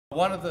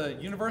One of the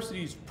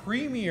university's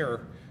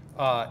premier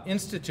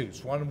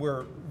institutes, one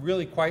we're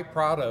really quite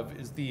proud of,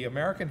 is the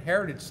American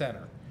Heritage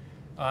Center.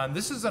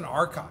 This is an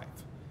archive,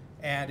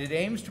 and it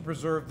aims to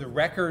preserve the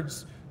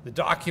records, the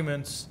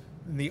documents,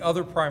 and the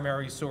other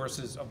primary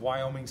sources of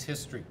Wyoming's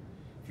history.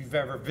 If you've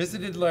ever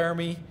visited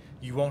Laramie,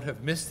 you won't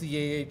have missed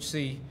the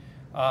AHC.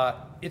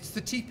 It's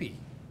the teepee,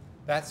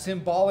 that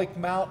symbolic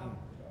mountain,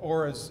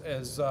 or as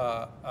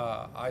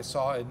I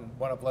saw in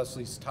one of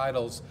Leslie's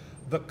titles,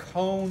 the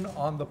cone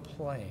on the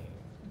plain.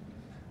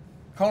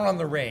 Cone on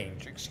the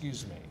range,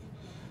 excuse me.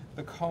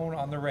 The cone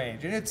on the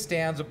range. And it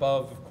stands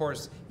above, of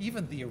course,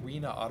 even the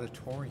Arena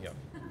Auditorium.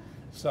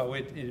 So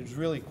it is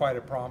really quite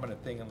a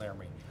prominent thing in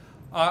Laramie.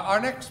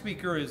 Our next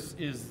speaker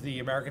is the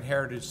American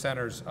Heritage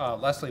Center's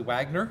Leslie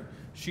Waggener.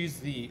 She's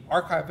the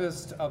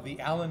archivist of the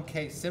Alan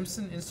K.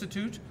 Simpson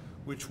Institute,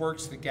 which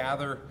works to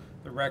gather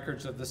the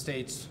records of the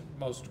state's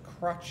most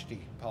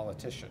crotchety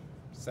politician,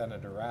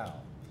 Senator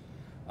Al.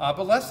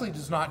 But Leslie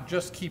does not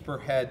just keep her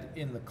head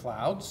in the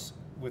clouds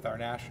with our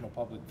national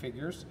public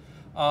figures.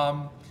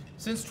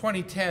 Since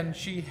 2010,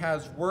 she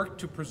has worked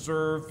to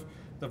preserve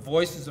the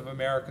voices of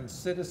American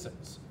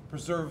citizens,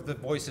 preserve the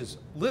voices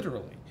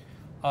literally,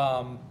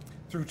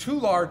 through two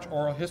large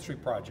oral history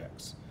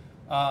projects.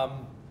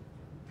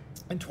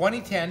 In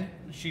 2010,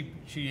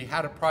 she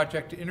had a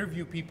project to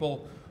interview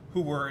people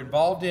who were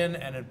involved in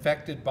and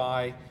affected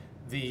by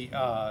the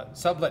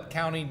Sublette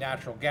County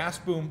natural gas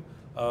boom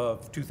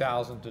of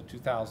 2000 to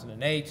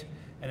 2008.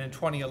 And in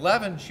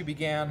 2011, she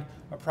began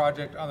a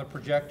project on the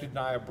projected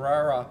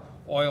Niobrara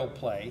Oil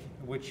play,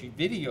 which she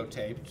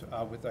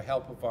videotaped with the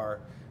help of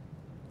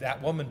that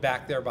woman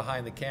back there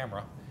behind the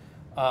camera,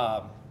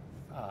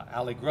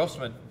 Ali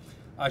Grossman.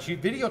 She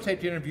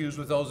videotaped interviews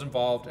with those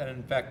involved and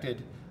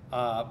infected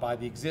by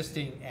the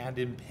existing and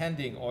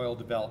impending oil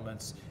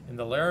developments in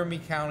the Laramie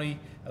County,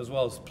 as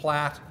well as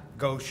Platte,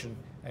 Goshen,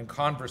 and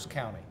Converse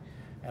County.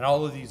 And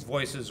all of these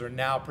voices are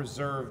now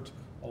preserved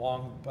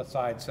along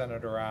beside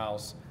Senator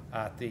Al's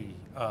at the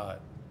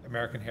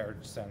American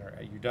Heritage Center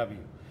at UW.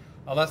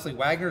 Leslie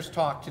Waggener's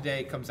talk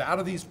today comes out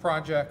of these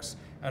projects,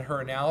 and her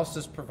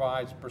analysis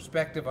provides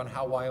perspective on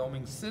how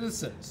Wyoming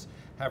citizens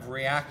have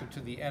reacted to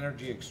the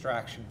energy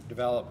extraction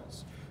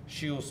developments.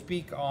 She will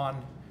speak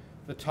on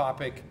the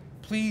topic,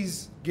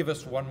 Please Give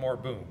Us One More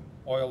Boom,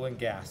 Oil and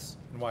Gas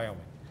in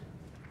Wyoming.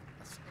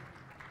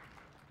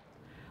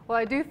 Well,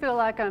 I do feel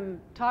like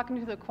I'm talking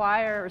to the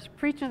choir, or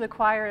preaching to the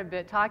choir a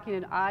bit, talking to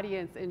an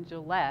audience in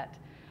Gillette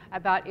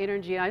about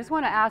energy. And I just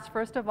want to ask,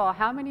 first of all,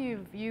 how many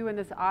of you in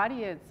this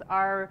audience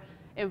are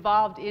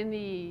involved in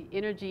the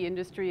energy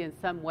industry in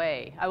some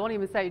way? I won't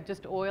even say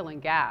just oil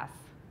and gas.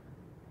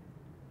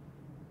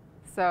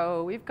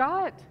 So we've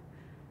got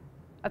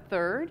a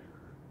third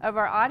of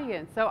our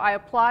audience. So I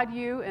applaud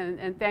you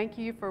and thank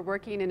you for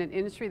working in an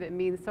industry that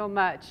means so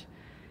much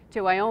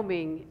to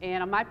Wyoming,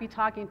 and I might be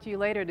talking to you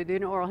later to do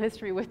an oral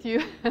history with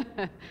you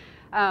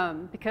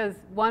because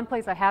one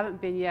place I haven't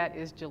been yet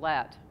is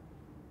Gillette.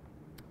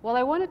 Well,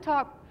 I want to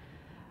talk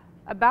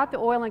about the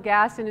oil and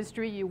gas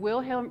industry. You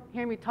will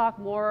hear me talk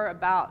more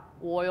about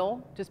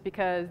oil just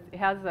because it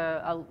has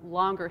a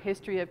longer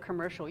history of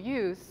commercial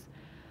use.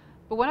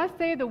 But when I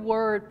say the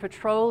word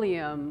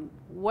petroleum,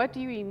 what do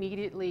you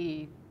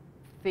immediately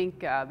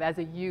think of as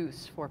a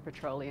use for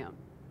petroleum?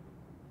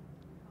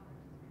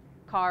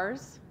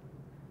 Cars?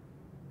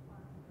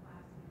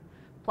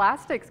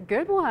 Plastics,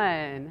 good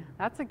one.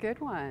 That's a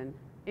good one.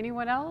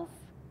 Anyone else?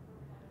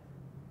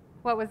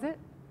 What was it?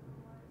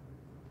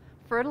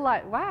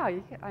 Fertilizer.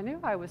 Wow, I knew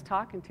I was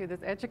talking to this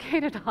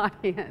educated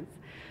audience.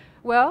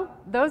 Well,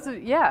 those are,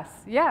 yes,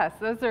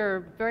 those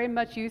are very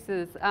much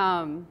uses.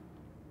 One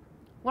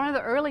of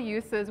the early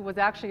uses was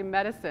actually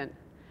medicine.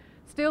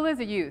 Still is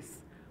a use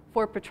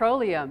for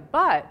petroleum,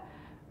 but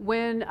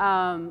when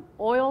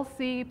oil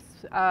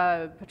seeps,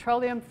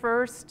 petroleum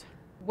first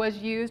was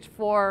used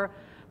for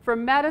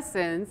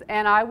medicines,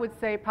 and I would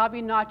say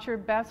probably not your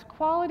best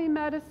quality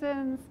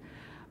medicines,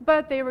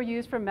 but they were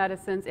used for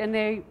medicines, and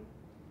they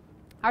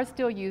are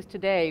still used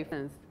today.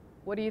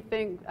 What do you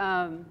think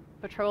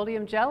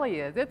petroleum jelly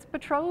is? It's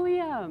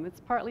petroleum. It's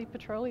partly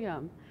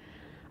petroleum.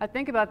 I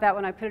think about that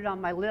when I put it on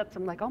my lips.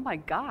 I'm like, oh my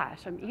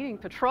gosh, I'm eating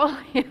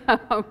petroleum.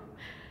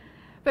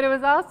 But it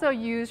was also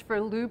used for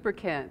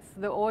lubricants.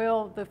 The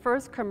oil, the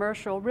first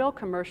real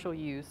commercial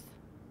use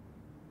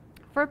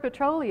for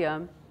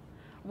petroleum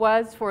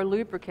was for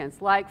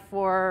lubricants, like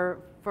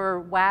for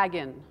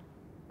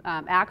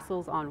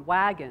axles on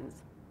wagons.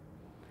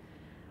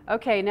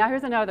 Okay, now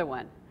here's another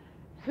one.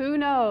 Who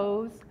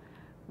knows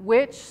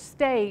which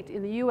state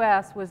in the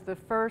U.S. was the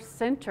first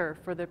center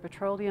for the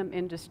petroleum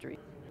industry?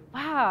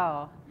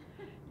 Wow,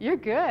 you're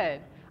good.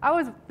 I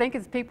was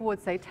thinking people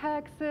would say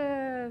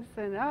Texas,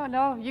 and oh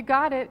no, you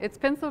got it. It's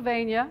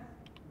Pennsylvania.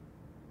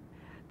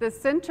 The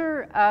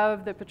center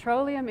of the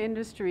petroleum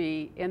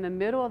industry in the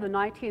middle of the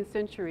 19th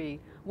century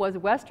was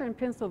western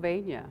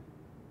Pennsylvania.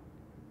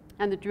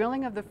 And the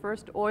drilling of the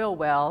first oil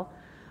well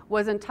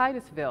was in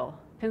Titusville,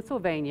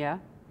 Pennsylvania.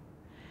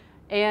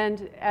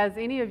 And as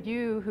any of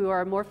you who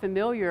are more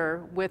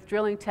familiar with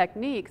drilling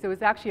techniques, it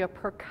was actually a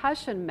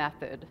percussion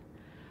method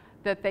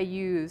that they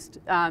used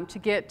to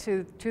get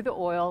to the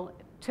oil.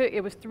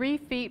 It was 3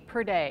 feet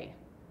per day.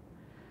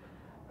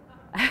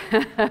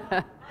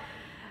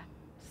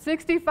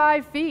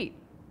 65 feet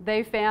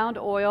they found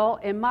oil,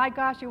 and my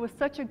gosh, it was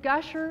such a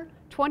gusher,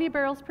 20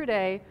 barrels per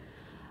day,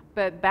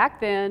 but back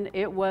then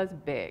it was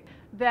big.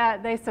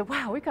 That they said,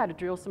 wow, we got to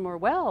drill some more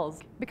wells.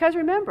 Because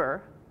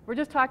remember, we're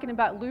just talking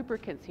about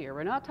lubricants here.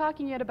 We're not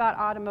talking yet about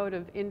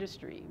automotive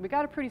industry. We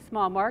got a pretty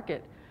small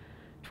market.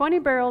 20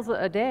 barrels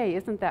a day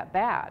isn't that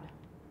bad.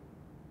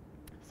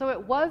 So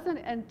it wasn't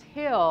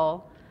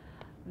until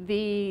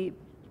the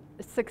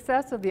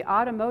success of the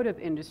automotive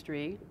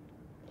industry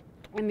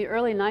in the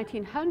early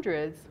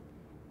 1900s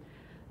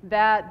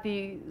that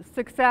the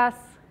success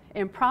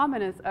and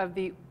prominence of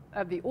the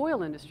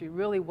oil industry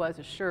really was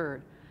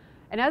assured.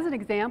 And as an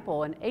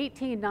example, in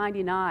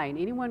 1899,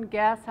 anyone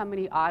guess how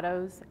many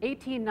autos?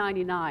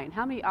 1899,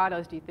 how many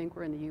autos do you think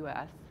were in the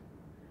US?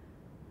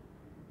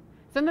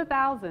 It's in the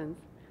thousands,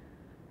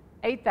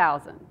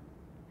 8,000.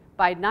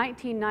 By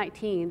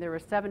 1919, there were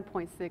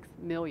 7.6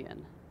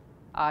 million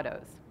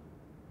autos.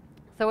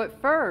 So at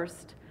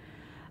first,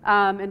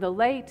 in the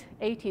late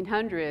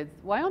 1800s,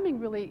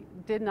 Wyoming really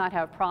did not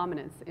have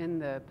prominence in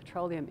the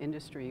petroleum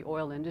industry,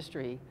 oil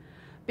industry.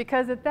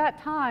 Because at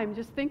that time,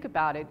 just think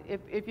about it,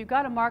 if you've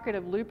got a market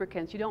of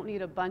lubricants, you don't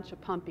need a bunch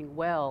of pumping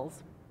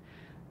wells.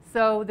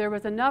 So there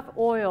was enough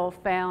oil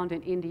found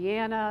in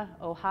Indiana,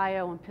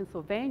 Ohio, and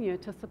Pennsylvania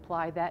to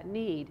supply that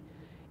need.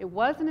 It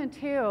wasn't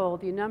until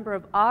the number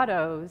of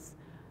autos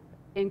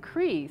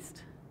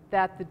increased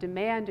that the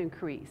demand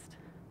increased,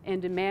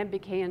 and demand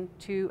began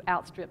to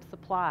outstrip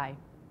supply.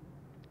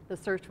 The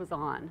search was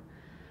on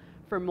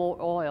for more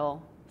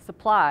oil.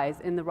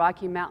 Supplies in the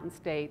Rocky Mountain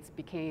states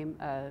became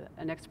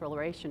an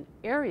exploration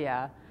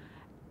area,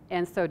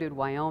 and so did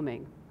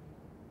Wyoming.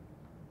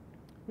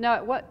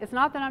 No, it's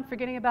not that I'm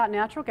forgetting about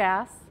natural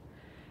gas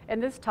in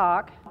this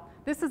talk.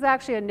 This is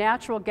actually a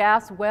natural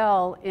gas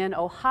well in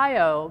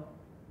Ohio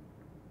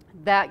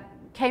that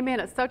came in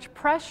at such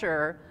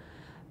pressure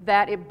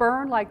that it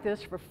burned like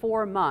this for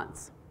 4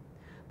 months.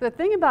 The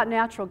thing about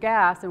natural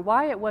gas and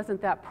why it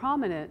wasn't that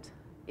prominent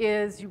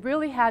is you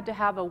really had to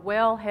have a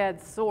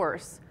wellhead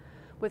source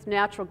with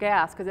natural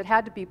gas because it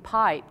had to be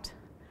piped.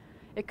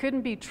 It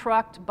couldn't be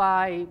trucked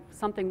by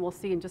something we'll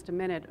see in just a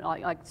minute,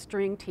 like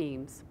string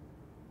teams.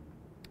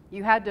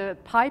 You had to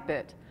pipe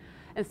it.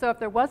 And so if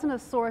there wasn't a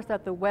source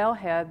at the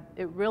wellhead,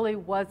 it really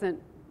wasn't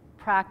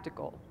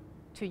practical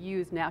to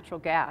use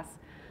natural gas.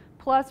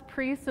 Plus,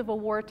 pre-Civil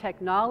War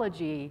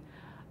technology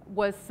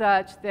was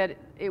such that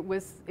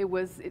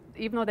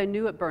even though they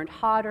knew it burned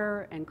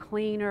hotter and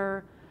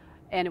cleaner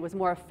and it was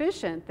more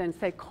efficient than,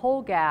 say,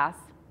 coal gas,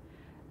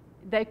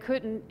 they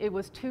couldn't, it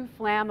was too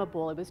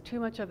flammable, it was too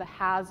much of a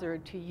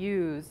hazard to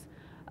use.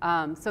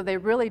 So they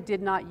really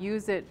did not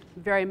use it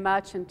very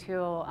much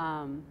until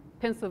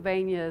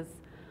Pennsylvania's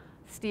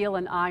steel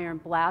and iron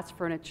blast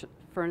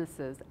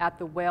furnaces at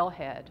the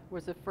wellhead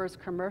was the first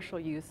commercial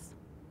use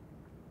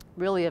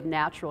really of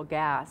natural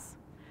gas.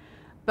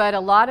 But a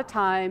lot of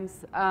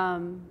times,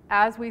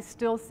 as we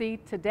still see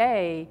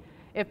today,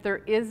 if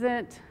there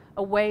isn't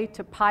a way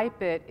to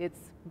pipe it,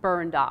 it's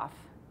burned off,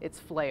 it's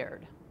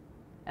flared.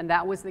 And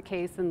that was the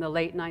case in the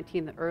late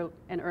 19th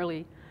and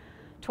early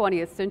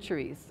 20th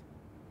centuries.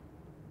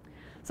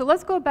 So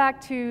let's go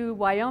back to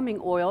Wyoming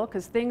oil,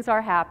 because things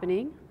are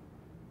happening.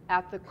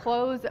 At the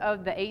close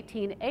of the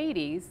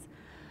 1880s,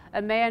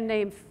 a man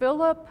named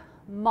Philip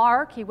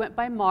Mark, he went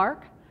by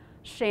Mark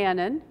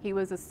Shannon, he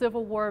was a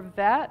Civil War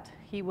vet,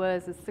 he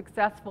was a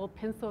successful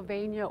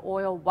Pennsylvania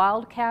oil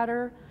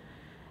wildcatter,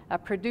 a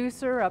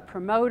producer, a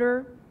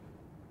promoter.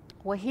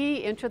 Well,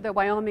 he entered the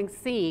Wyoming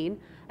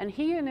scene, and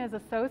he and his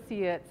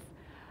associates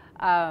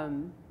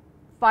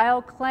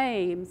filed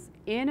claims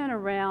in and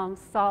around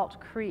Salt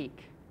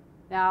Creek.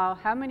 Now,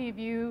 how many of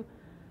you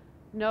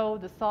know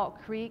the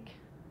Salt Creek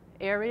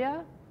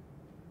area?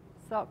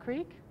 Salt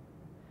Creek?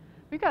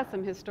 We've got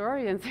some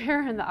historians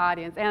here in the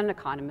audience, and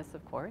economists,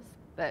 of course,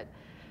 but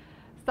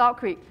Salt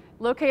Creek,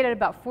 located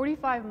about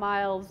 45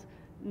 miles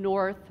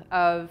north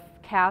of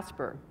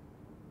Casper.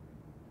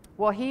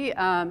 Well,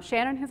 Shannon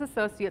and his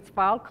associates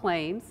filed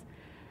claims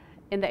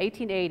in the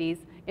 1880s.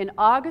 In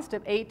August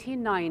of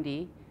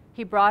 1890,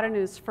 he brought in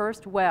his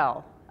first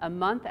well, a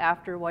month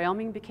after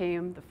Wyoming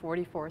became the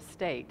 44th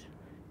state,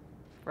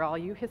 for all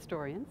you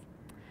historians.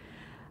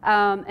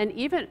 And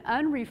even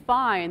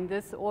unrefined,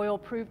 this oil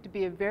proved to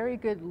be a very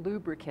good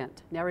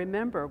lubricant. Now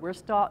remember, we're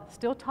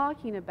still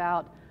talking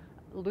about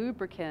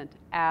lubricant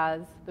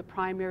as the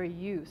primary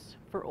use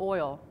for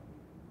oil.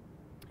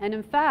 And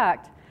in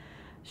fact,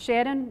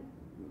 Philip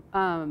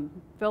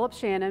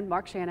Shannon,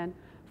 Mark Shannon,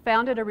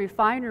 founded a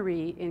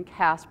refinery in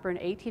Casper in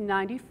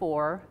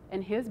 1894,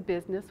 and his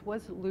business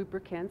was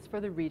lubricants for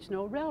the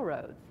regional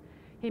railroads.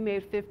 He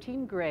made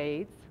 15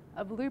 grades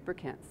of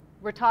lubricants.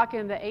 We're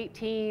talking the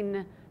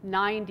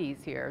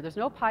 1890s here. There's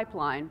no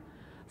pipeline.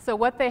 So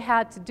what they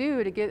had to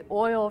do to get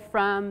oil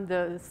from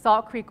the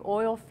Salt Creek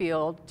oil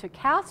field to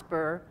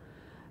Casper,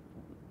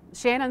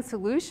 Shannon's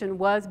solution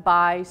was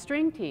by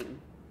string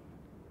team.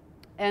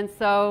 And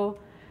so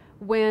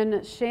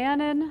when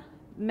Shannon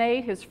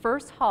made his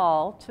first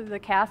haul to the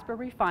Casper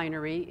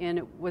refinery, and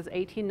it was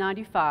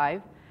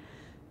 1895,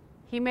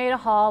 he made a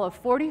haul of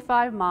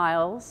 45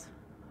 miles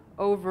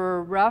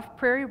over rough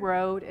prairie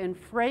road in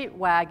freight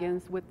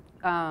wagons with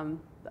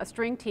a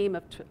string team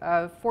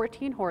of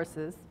 14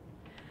 horses.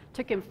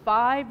 Took him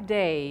 5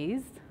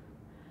 days.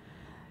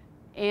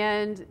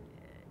 And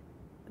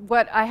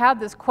what I have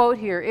this quote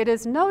here: "It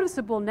is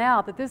noticeable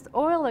now that this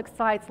oil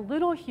excites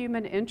little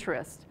human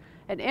interest,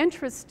 and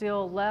interest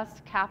still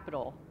less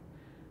capital."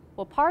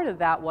 Well, part of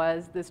that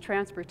was this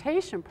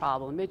transportation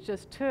problem. It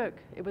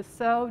was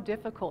so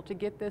difficult to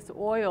get this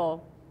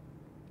oil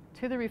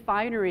to the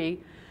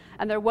refinery,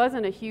 and there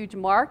wasn't a huge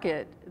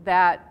market,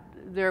 that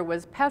there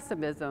was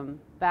pessimism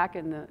back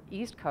in the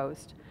East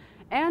Coast.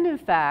 And in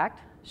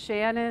fact,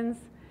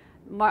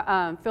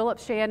 Philip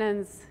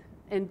Shannon's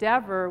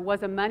endeavor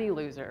was a money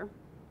loser.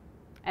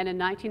 And in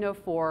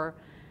 1904,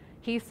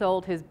 he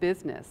sold his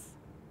business.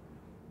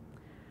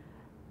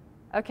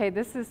 Okay,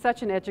 this is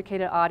such an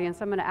educated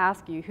audience. I'm going to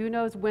ask you, who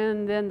knows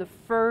when then the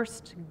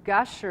first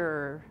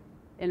gusher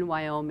in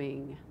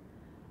Wyoming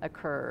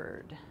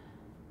occurred?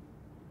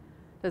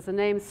 Does the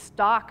name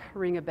Stock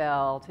ring a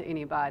bell to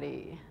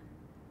anybody?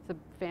 It's a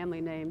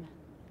family name,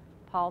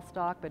 Paul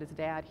Stock, but his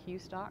dad, Hugh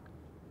Stock.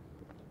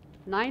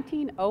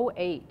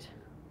 1908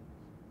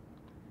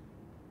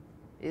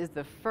 is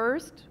the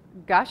first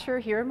gusher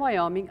here in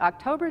Wyoming,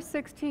 October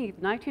 16th,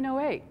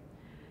 1908.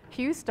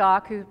 Hugh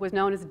Stock, who was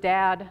known as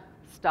Dad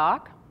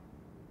Stock,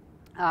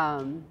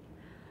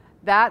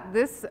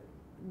 this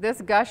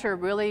gusher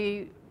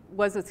really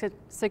was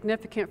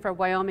significant for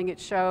Wyoming. It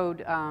showed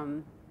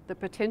the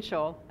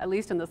potential, at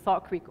least in the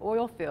Salt Creek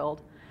oil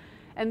field.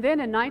 And then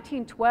in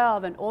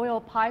 1912, an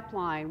oil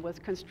pipeline was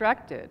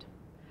constructed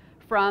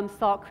from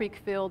Salt Creek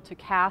field to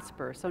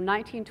Casper. So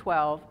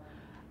 1912,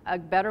 a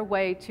better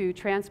way to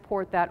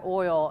transport that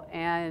oil,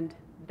 and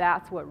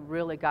that's what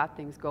really got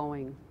things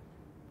going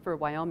for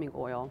Wyoming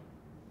oil.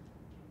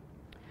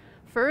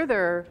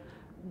 Further,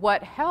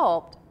 what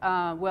helped,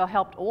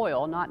 helped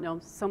oil,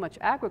 not so much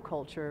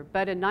agriculture,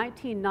 but in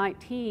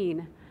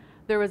 1919,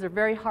 there was a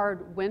very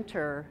hard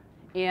winter,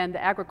 and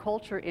the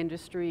agriculture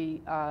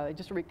industry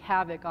just wreaked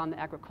havoc on the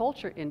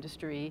agriculture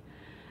industry,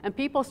 and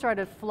people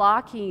started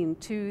flocking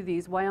to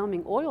these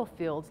Wyoming oil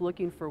fields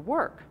looking for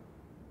work.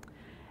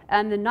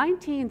 And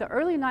the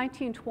early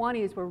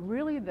 1920s were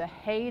really the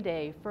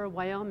heyday for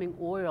Wyoming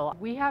oil.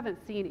 We haven't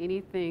seen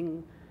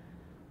anything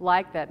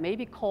like that.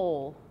 Maybe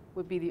coal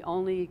would be the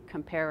only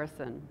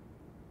comparison.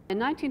 In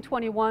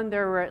 1921,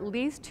 there were at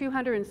least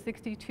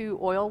 262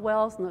 oil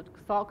wells in the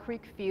Salt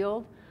Creek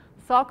field.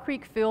 The Salt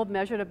Creek field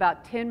measured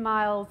about 10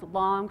 miles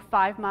long,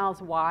 5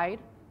 miles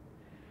wide.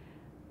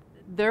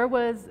 There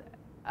was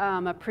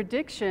a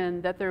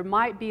prediction that there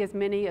might be as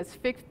many as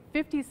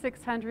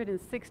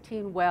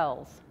 5,616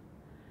 wells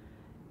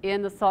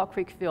in the Salt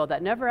Creek field.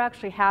 That never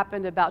actually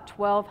happened. About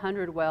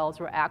 1,200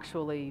 wells were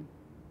actually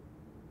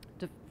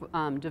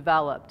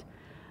developed.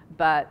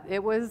 But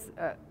it was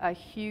a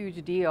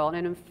huge deal.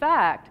 And in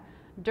fact,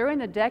 during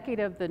the decade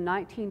of the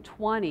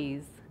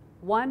 1920s,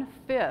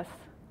 1/5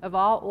 of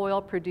all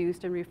oil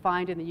produced and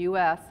refined in the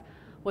U.S.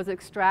 was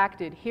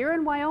extracted here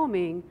in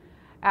Wyoming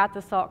at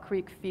the Salt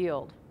Creek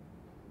field.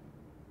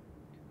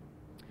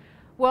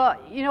 Well,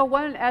 you know,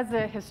 as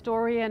a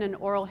historian, an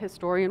oral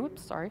historian,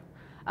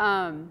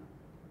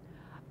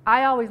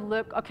 I always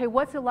look, okay,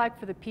 what's it like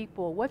for the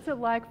people? What's it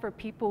like for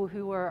people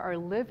who are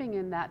living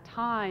in that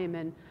time,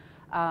 and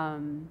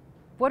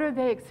what are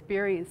they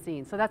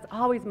experiencing? So that's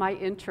always my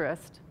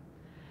interest.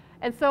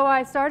 And so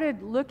I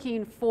started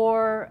looking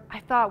I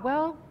thought,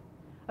 well,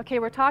 okay,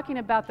 we're talking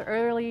about the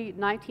early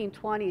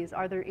 1920s.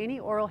 Are there any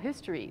oral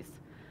histories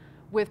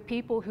with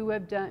people who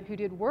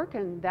did work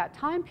in that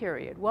time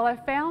period? Well, I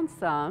found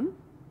some.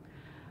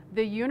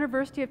 The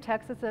University of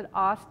Texas at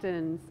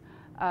Austin's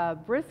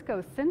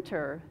Briscoe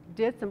Center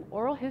did some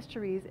oral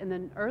histories in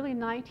the early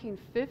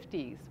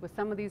 1950s with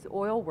some of these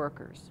oil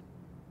workers.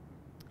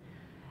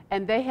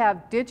 And they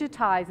have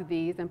digitized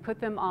these and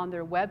put them on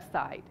their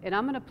website. And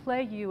I'm going to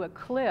play you a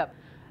clip.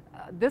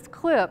 This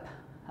clip,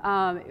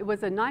 it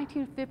was a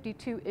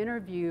 1952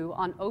 interview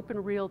on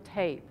open reel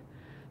tape.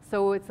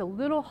 So it's a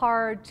little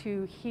hard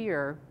to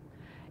hear.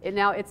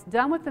 Now, it's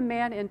done with a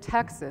man in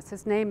Texas.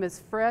 His name is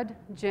Fred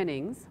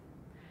Jennings.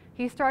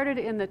 He started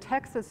in the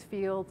Texas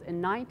fields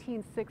in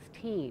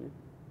 1916.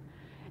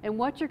 And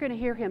what you're going to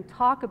hear him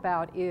talk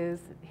about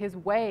is his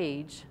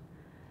wage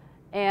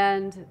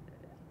and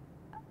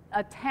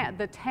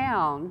the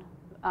town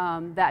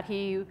that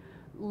he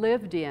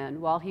lived in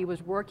while he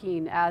was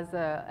working as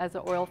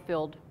an oil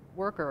field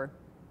worker.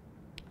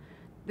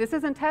 This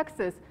isn't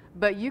Texas,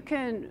 but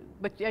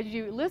as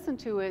you listen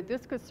to it,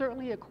 this could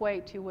certainly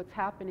equate to what's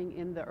happening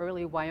in the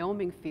early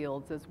Wyoming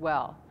fields as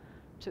well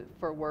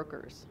for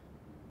workers.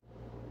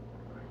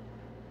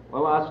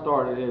 Well, I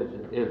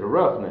started as a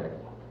roughneck.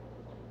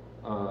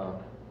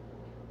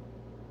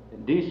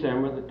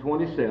 December the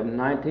 27th,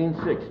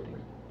 1960.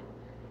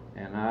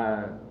 And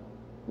I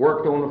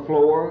worked on the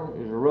floor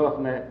as a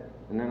roughneck,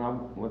 and then I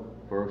went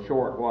for a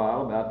short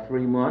while, about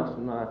 3 months,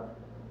 and I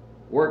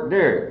worked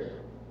derricks.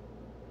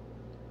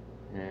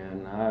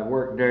 And I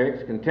worked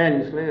derricks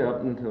continuously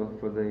up until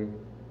for the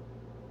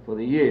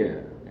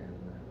year. And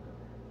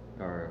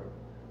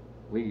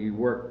we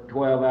worked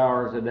 12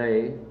 hours a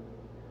day,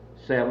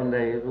 7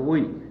 days a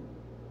week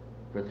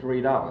for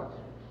 $3.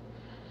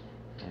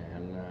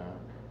 And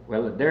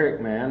well, the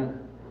derrick man,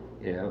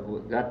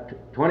 got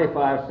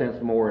 25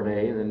 cents more a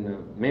day than the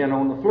men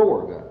on the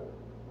floor got.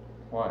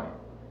 Why?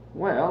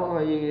 Well,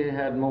 he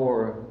had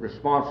more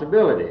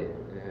responsibility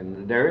in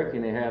the derrick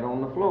than he had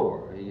on the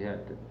floor. He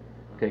had to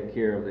take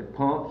care of the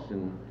pumps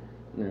and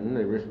then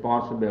the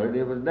responsibility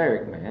of a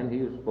derrick man. He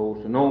was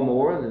supposed to know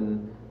more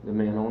than the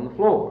men on the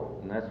floor,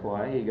 and that's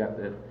why he got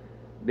that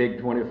big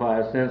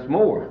 25 cents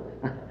more.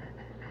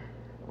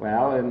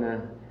 Well, and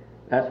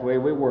that's the way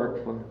we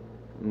worked from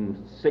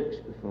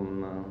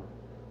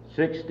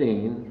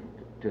 16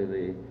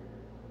 to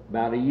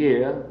about a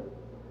year,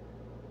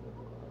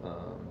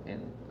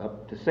 and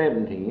up to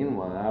 17,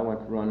 while I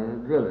went running a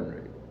drilling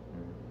rig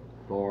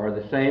for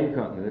the same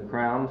company, the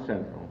Crown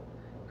Central.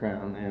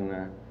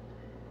 And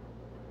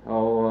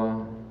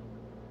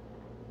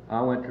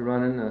I went to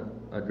running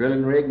a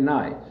drilling rig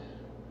nights,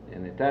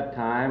 and at that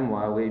time,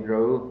 while we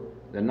drove,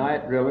 the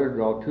night drillers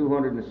draw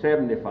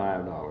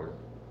 $275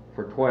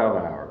 for 12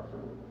 hours,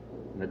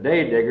 and the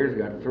day diggers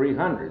got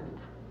 $300.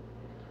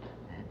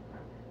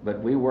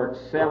 But we worked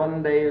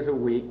 7 days a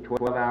week,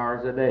 12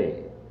 hours a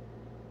day,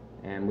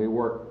 and we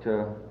worked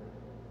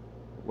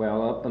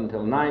well up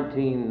until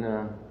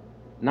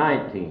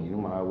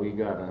 1919, while we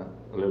got a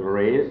little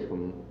raise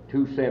from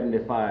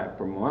 $275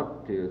 per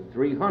month to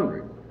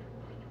 $300.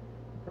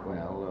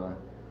 Well,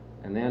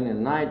 and then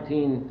in the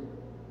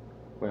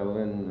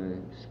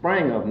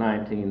spring of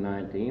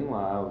 1919,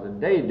 while I was a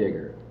day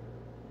digger,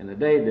 and the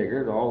day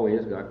diggers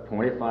always got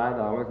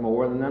 $25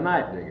 more than the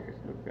night diggers,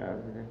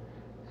 because they're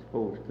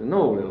supposed to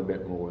know a little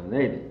bit more than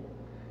they did.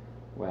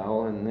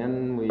 Well, and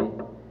then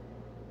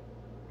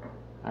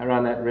I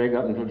ran that rig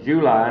up until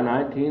July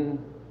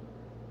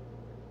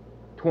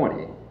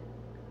 1920,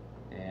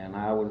 and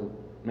I was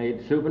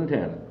made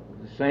superintendent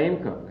of the same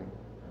company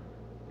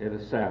at a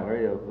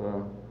salary of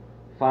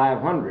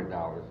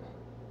 $500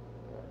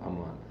 a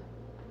month,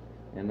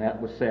 and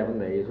that was 7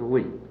 days a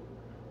week,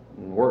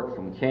 and worked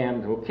from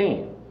can till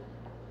can.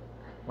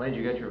 When did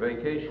you get your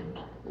vacations?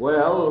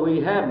 Well,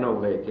 we had no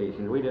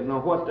vacations. We didn't know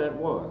what that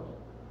was.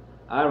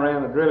 I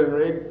ran a drilling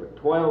rig for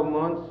 12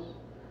 months,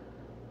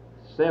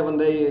 7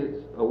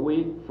 days a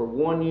week for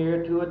 1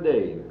 year to a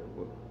day,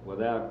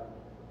 without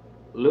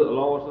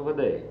loss of a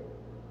day.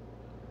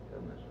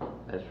 Goodness.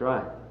 That's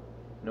right.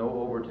 No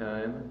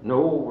overtime?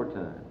 No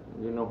overtime.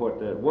 You know what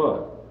that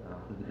was?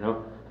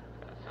 No.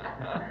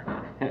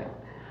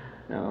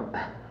 No.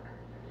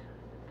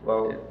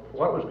 Well,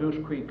 what was Goose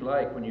Creek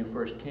like when you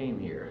first came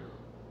here?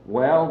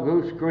 Well,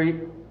 Goose Creek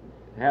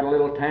had a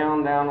little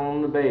town down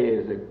on the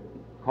bay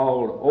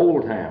called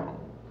Old Town.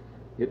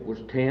 It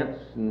was tents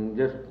and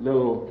just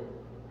little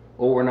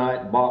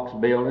overnight box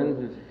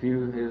buildings,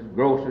 his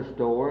grocery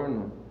store,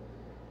 and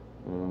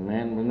a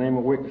man by the name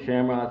of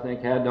Wickershammer, I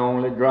think, had the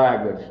only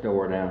dry goods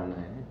store down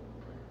there.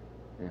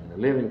 And the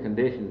living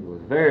conditions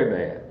was very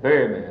bad,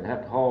 very bad.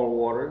 Had to haul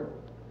water.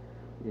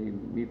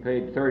 We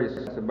paid 30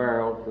 cents a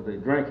barrel for the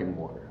drinking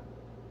water.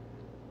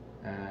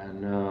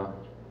 And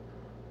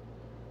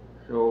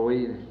so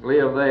we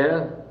lived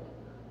there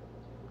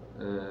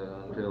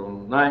until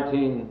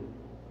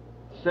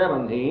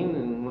 1917,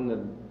 and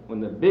when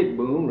the big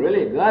boom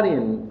really got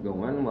in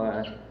going,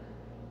 why,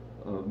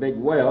 big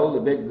well, the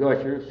big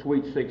gusher,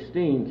 Sweet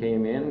 16,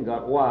 came in and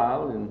got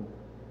wild, and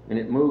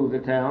it moved the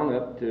town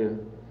up to,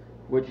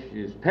 which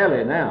is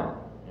Pelly now.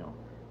 Yeah.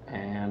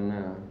 And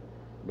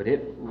but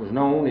it was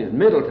known as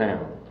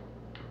Middletown.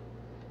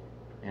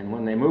 And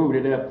when they moved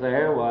it up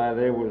there, why,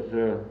 there was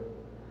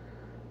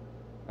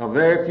a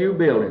very few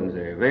buildings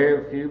there,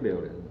 very few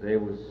buildings. There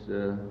was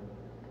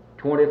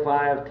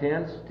 25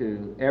 tents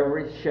to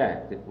every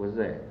shack that was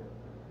there.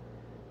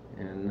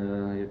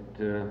 And it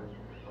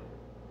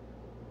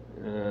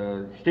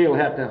still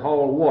had to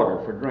haul water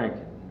for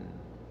drinking.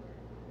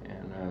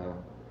 And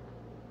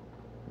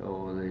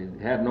so they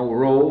had no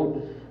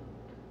roads,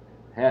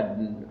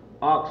 had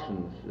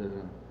oxen,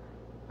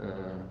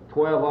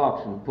 12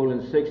 oxen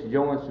pulling 6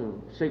 joints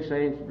of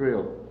 6-inch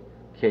drill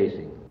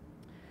casing.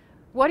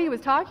 What he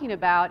was talking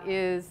about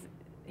is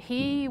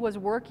he was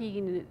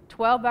working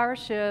 12-hour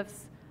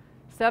shifts,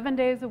 7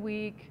 days a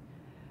week,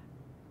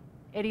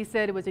 and he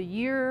said it was a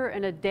year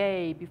and a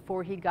day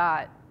before he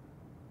got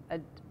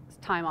a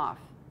time off.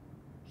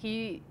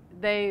 He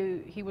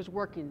was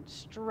working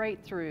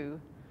straight through.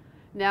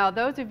 Now,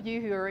 those of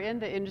you who are in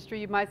the industry,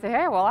 you might say,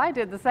 hey, well, I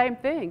did the same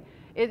thing.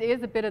 It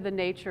is a bit of the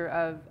nature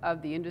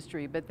of the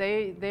industry, but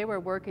they were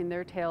working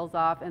their tails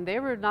off, and they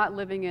were not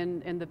living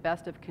in the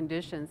best of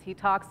conditions. He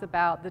talks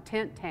about the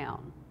tent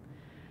town.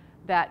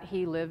 that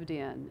he lived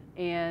in.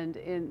 And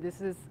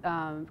this is,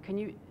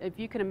 if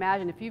you can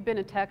imagine, if you've been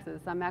in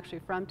Texas, I'm actually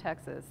from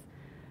Texas,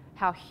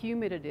 how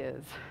humid it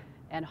is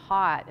and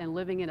hot, and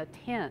living in a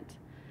tent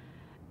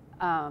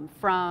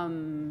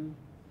from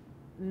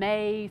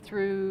May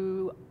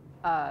through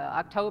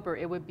October,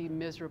 it would be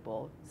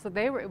miserable. So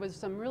it was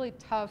some really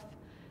tough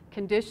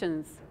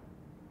conditions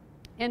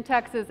in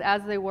Texas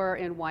as they were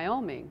in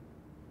Wyoming.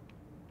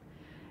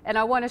 And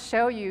I want to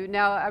show you,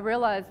 now I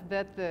realize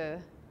that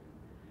this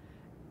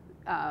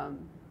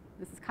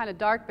is kind of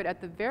dark, but at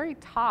the very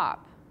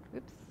top,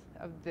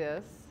 of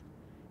this,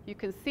 you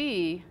can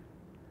see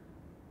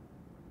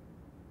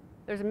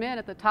there's men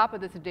at the top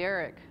of this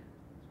derrick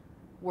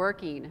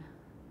working.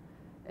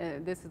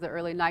 This is the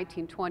early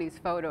 1920s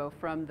photo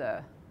from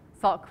the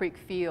Salt Creek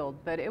field,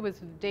 but it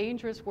was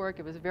dangerous work.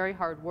 It was very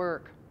hard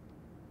work.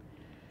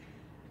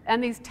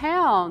 And these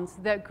towns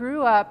that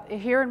grew up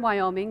here in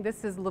Wyoming,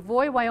 this is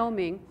Lavoy,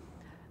 Wyoming.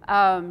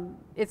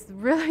 It's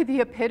really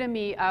the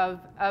epitome of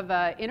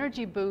an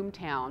energy boom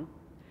town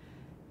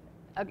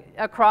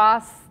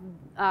across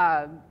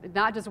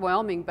not just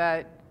Wyoming,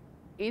 but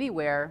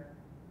anywhere.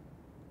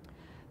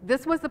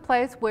 This was the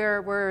place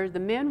where the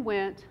men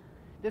went.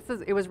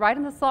 It was right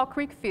in the Salt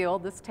Creek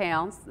field, this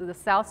town, the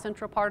south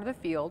central part of the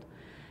field.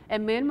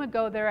 And men would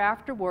go there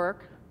after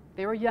work.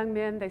 They were young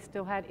men, they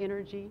still had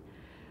energy.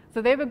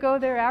 So they would go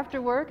there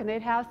after work and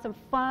they'd have some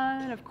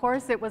fun. Of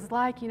course, it was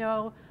like,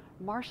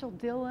 Marshall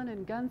Dillon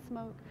and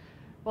Gunsmoke.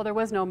 Well, there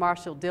was no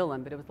Marshall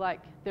Dillon, but it was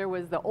like there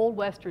was the old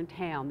Western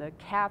town, the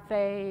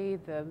cafe,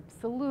 the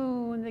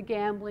saloon, the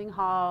gambling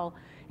hall.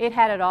 It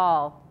had it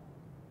all.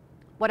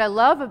 What I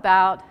love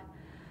about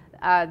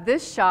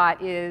this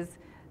shot is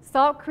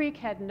Salt Creek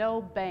had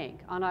no bank.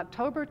 On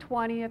October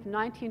 20th,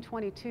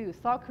 1922,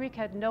 Salt Creek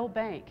had no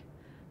bank.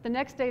 The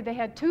next day, they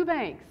had 2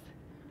 banks.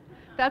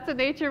 That's the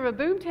nature of a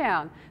boom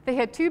town. They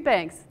had 2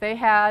 banks. They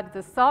had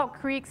the Salt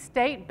Creek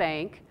State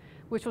Bank,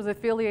 which was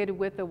affiliated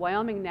with the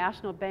Wyoming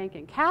National Bank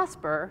in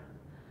Casper.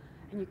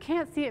 And you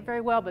can't see it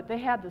very well, but they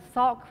had the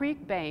Salt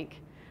Creek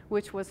Bank,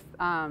 which was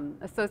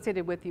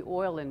associated with the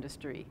oil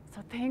industry.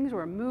 So things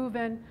were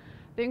moving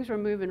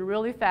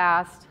really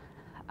fast.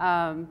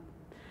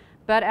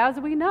 But as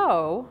we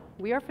know,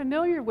 we are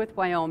familiar with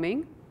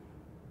Wyoming.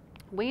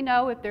 We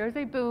know if there's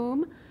a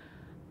boom,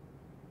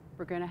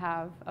 we're going to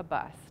have a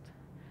bust.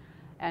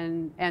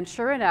 And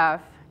sure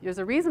enough, there's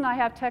a reason I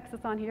have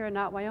Texas on here and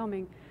not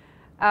Wyoming.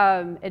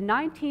 In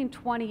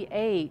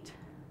 1928,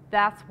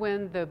 that's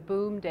when the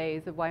boom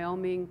days of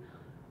Wyoming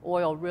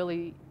oil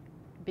really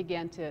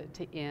began to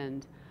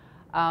end.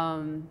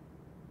 The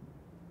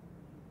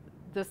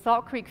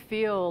Salt Creek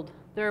field,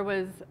 there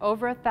was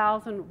over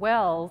 1,000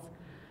 wells,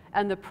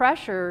 and the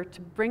pressure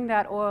to bring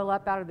that oil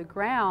up out of the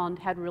ground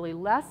had really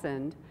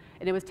lessened,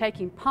 and it was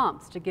taking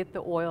pumps to get the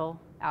oil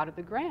out of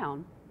the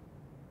ground.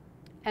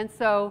 And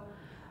so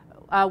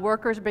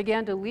workers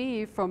began to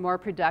leave for more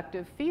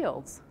productive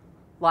fields,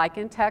 like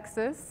in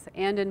Texas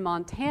and in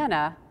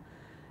Montana.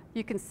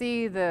 You can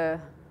see the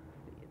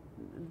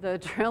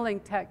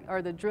drilling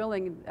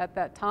at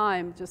that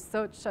time, just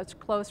such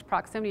close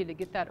proximity to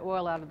get that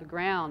oil out of the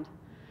ground.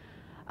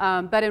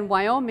 But in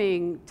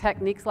Wyoming,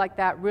 techniques like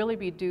that really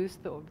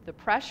reduced the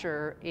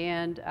pressure,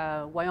 and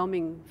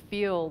Wyoming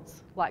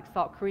fields like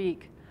Salt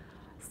Creek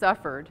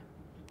suffered.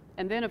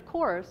 And then, of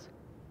course,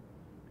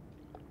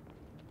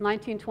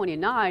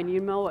 1929, you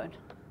know what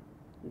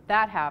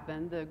that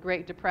happened, the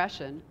Great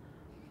Depression.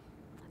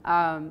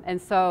 And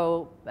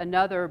so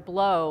another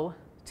blow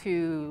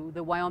to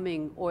the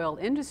Wyoming oil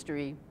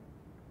industry.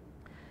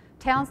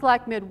 Towns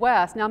like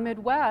Midwest. Now,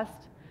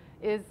 Midwest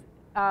is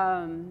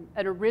an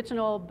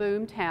original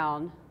boom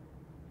town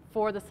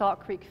for the Salt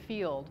Creek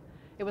field.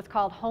 It was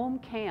called Home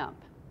Camp.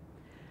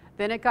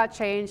 Then it got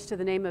changed to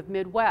the name of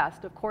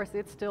Midwest. Of course,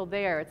 it's still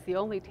there. It's the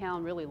only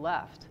town really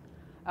left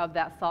of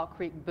that Salt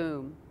Creek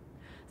boom.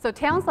 So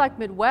towns like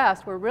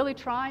Midwest were really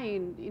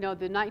trying, the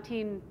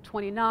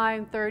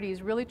 1929,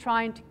 30s, really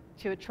trying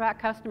to attract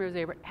customers.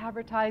 They were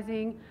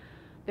advertising.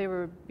 They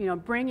were,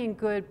 bringing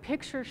good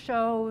picture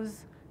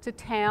shows to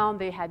town.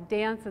 They had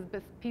dances,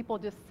 but people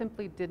just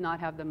simply did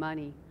not have the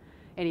money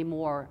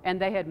anymore,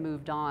 and they had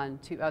moved on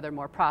to other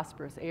more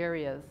prosperous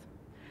areas.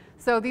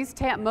 So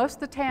most of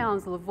the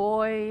towns,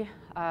 Lavoy,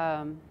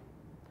 a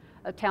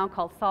town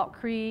called Salt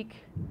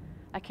Creek,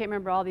 I can't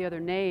remember all the other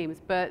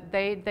names, but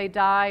they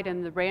died,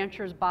 and the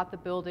ranchers bought the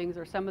buildings,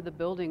 or some of the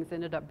buildings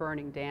ended up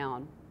burning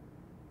down.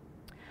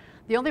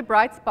 The only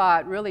bright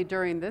spot really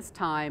during this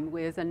time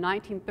was in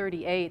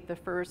 1938, the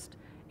first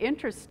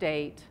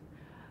interstate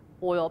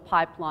oil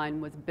pipeline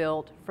was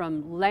built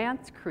from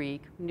Lance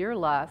Creek near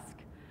Lusk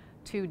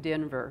to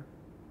Denver.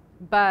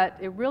 But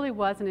it really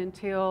wasn't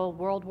until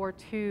World War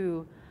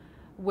II,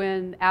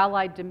 when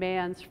Allied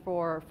demands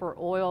for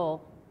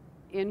oil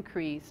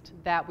increased,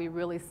 that we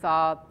really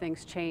saw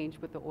things change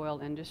with the oil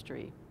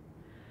industry.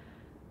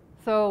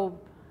 So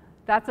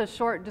that's a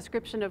short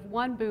description of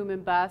one boom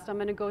and bust. I'm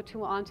going to go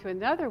on to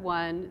another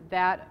one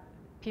that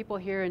people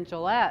here in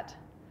Gillette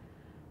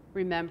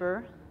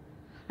remember.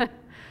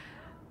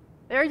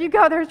 There you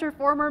go, there's your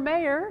former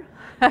mayor.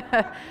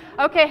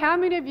 Okay, how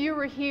many of you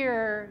were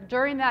here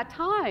during that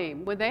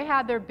time when they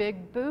had their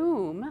big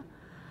boom?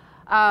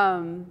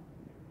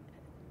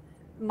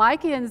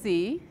 Mike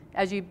Enzi,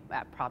 as you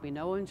probably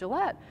know in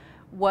Gillette,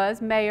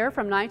 was mayor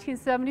from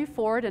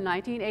 1974 to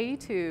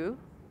 1982.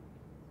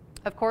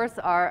 Of course,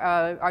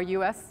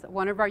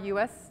 one of our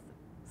U.S.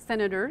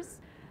 senators.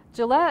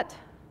 Gillette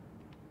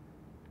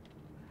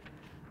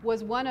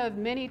was one of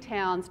many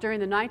towns during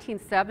the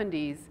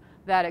 1970s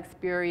that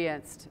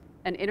experienced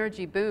an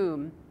energy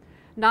boom,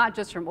 not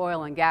just from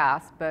oil and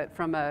gas, but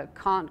from a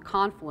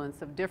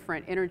confluence of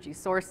different energy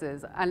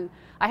sources. And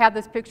I have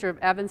this picture of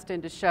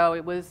Evanston to show.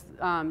 It was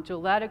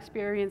Gillette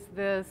experienced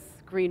this,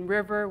 Green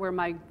River, where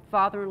my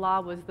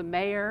father-in-law was the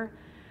mayor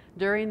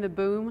during the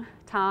boom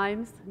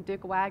times,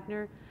 Dick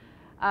Waggener.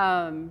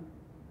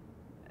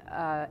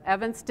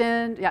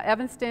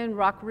 Evanston,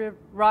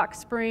 Rock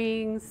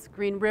Springs,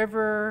 Green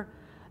River,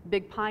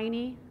 Big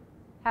Piney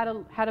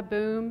had a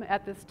boom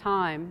at this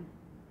time.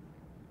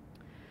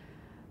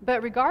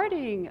 But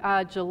regarding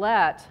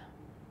Gillette,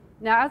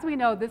 now as we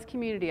know, this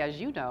community, as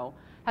you know,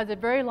 has a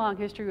very long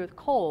history with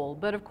coal,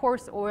 but of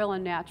course oil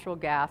and natural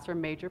gas are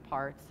major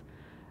parts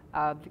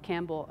of the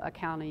Campbell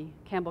County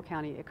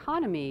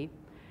economy.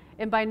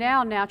 And by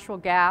now, natural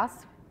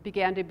gas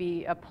began to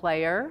be a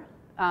player.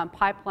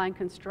 Pipeline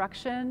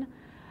construction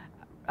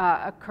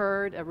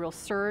occurred, a real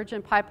surge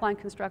in pipeline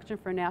construction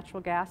for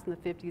natural gas in the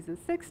 50s and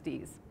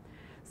 60s.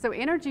 So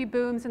energy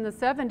booms in the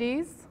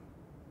 70s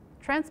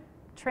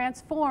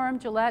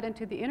transformed Gillette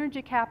into the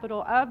energy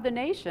capital of the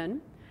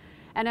nation.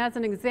 And as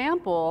an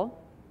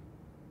example,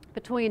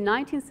 between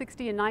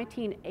 1960 and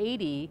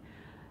 1980,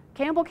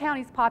 Campbell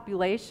County's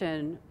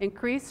population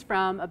increased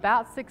from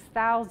about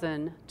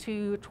 6,000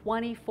 to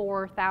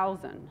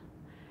 24,000.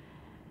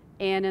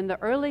 And in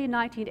the early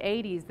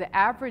 1980s, the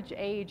average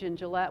age in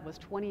Gillette was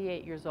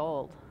 28 years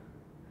old.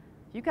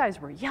 You guys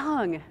were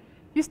young.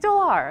 You still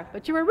are,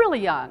 but you were really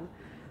young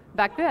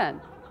back then.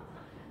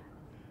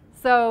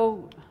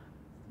 So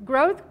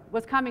growth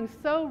was coming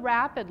so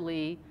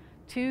rapidly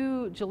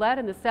to Gillette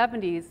in the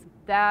 70s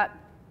that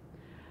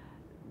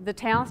the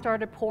town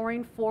started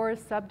pouring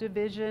forth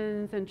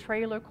subdivisions and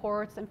trailer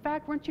courts. In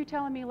fact, weren't you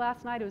telling me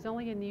last night it was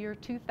only in the year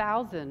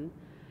 2000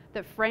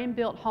 that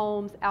frame-built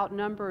homes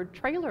outnumbered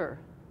trailers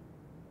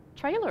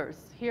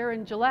here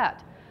in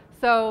Gillette?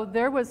 So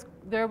there was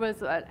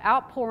an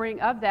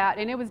outpouring of that,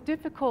 and it was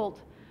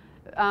difficult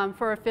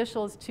for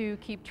officials to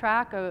keep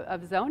track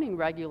of zoning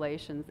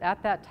regulations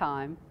at that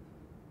time.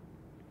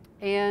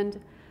 And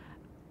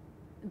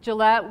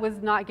Gillette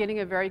was not getting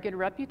a very good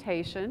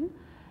reputation.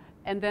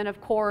 And then, of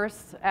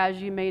course, as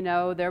you may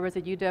know, there was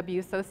a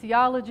UW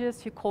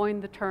sociologist who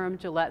coined the term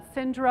Gillette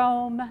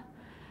syndrome.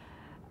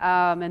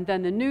 And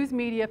then the news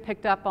media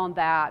picked up on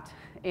that,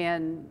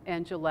 and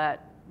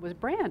Gillette was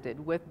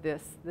branded with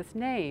this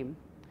name.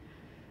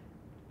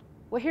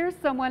 Well, here's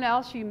someone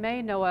else you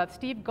may know of,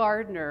 Steve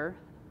Gardner.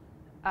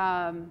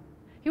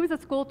 He was a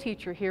school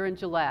teacher here in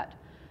Gillette.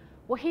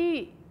 Well,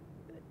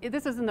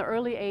 this is in the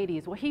early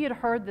 80s. Well, he had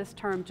heard this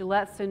term,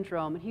 Gillette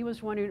syndrome, and he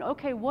was wondering,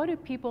 okay, what do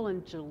people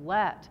in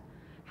Gillette,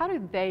 how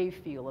do they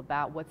feel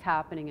about what's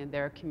happening in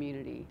their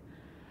community?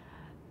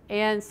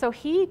 And so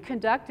he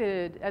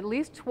conducted at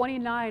least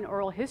 29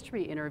 oral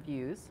history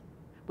interviews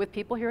with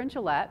people here in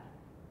Gillette.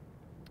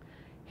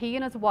 He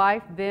and his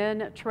wife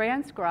then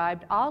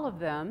transcribed all of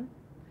them,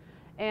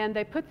 and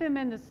they put them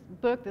in this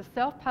book, this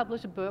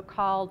self-published book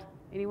called,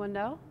 anyone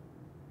know?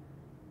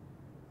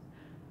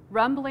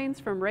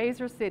 Rumblings from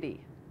Razor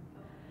City.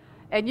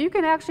 And you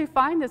can actually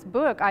find this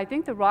book. I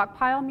think the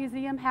Rockpile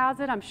Museum has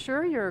it. I'm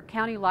sure your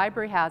county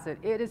library has it.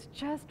 It is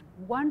just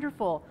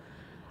wonderful.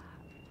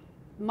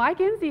 Mike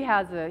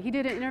Enzi he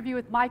did an interview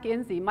with Mike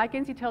Enzi. Mike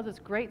Enzi tells this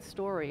great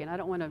story, and I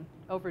don't want to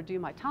overdo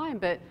my time,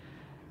 but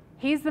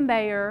he's the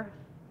mayor.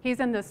 He's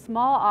in this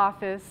small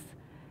office.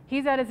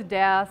 He's at his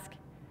desk,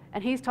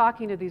 and he's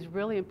talking to these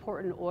really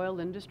important oil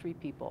industry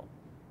people.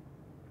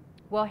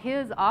 Well,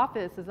 his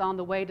office is on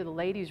the way to the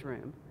ladies'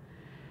 room.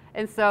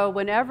 And so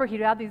whenever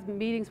he'd have these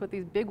meetings with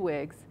these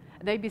bigwigs,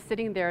 they'd be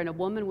sitting there and a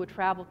woman would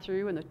travel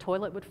through and the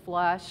toilet would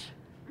flush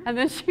and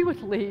then she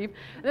would leave.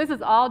 This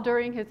is all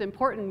during his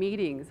important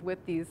meetings with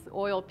these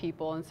oil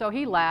people. And so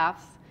he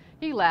laughs.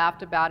 He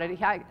laughed about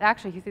it.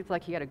 Actually, he seems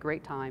like he had a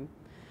great time.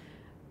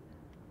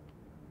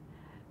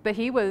 But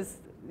he was,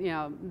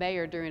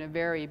 mayor during a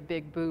very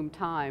big boom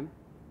time.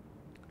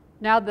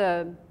 Now,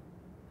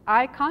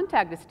 I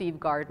contacted Steve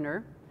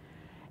Gardner,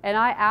 and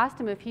I asked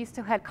him if he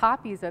still had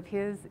copies of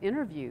his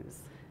interviews.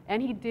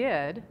 And he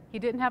did. He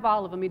didn't have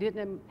all of them. He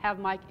didn't have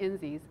Mike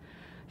Enzi's.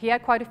 He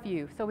had quite a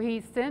few. So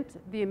he sent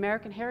the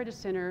American Heritage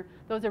Center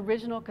those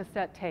original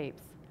cassette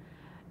tapes.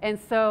 And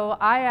so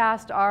I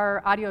asked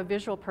our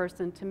audiovisual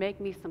person to make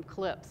me some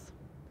clips.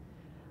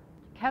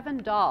 Kevin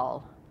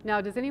Dahl. Now,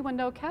 does anyone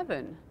know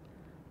Kevin?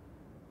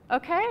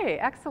 Okay,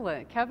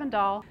 excellent. Kevin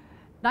Dahl.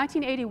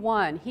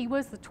 1981, he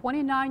was the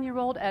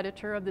 29-year-old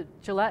editor of the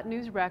Gillette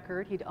News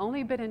Record. He'd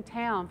only been in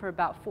town for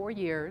about 4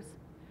 years.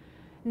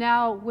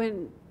 Now,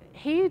 when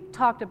he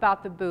talked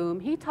about the boom.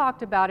 He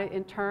talked about it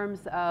in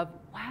terms of,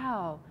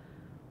 wow,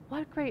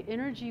 what great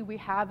energy we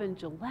have in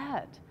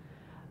Gillette.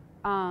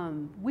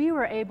 We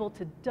were able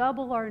to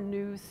double our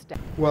news staff.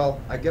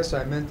 Well, I guess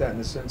I meant that in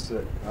the sense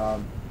that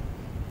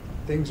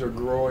things are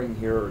growing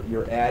here.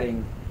 You're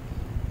adding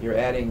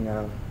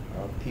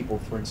people,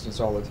 for instance,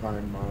 all the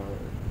time.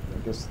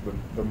 I guess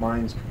the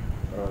mines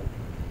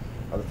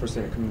are the first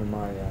thing that comes to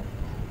my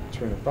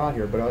train of thought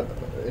here. But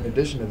in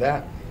addition to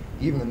that,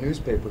 even the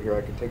newspaper here,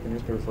 I can take the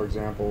newspaper for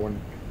example.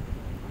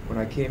 When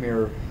I came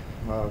here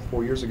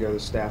 4 years ago, the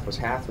staff was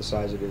half the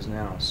size it is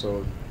now.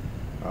 So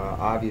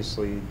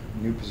obviously,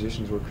 new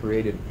positions were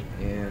created,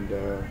 and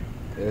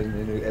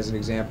as an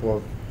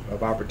example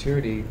of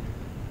opportunity,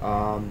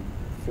 4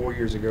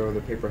 years ago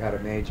the paper had a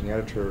managing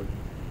editor.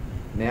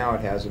 Now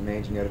it has a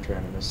managing editor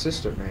and an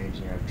assistant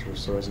managing editor.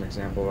 So as an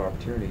example of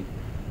opportunity,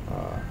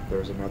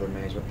 there's another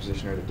management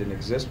position there that didn't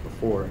exist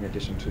before, in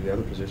addition to the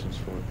other positions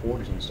for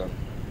reporters and stuff.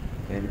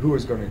 And who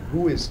is going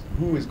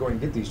to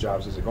get these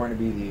jobs? Is it going to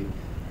be the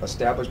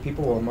established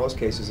people? Well, in most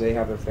cases they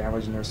have their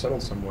families and they're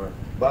settled somewhere.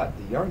 But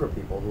the younger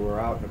people who are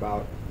out and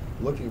about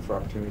looking for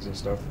opportunities and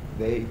stuff,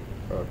 they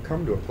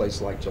come to a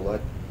place like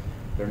Gillette.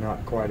 They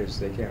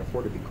can't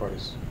afford to be quite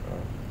as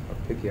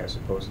picky, I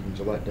suppose, and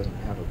Gillette doesn't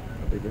have a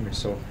big image.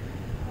 So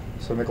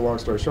to make a long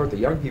story short, the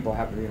young people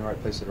happen to be in the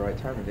right place at the right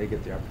time, and they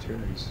get the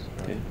opportunities.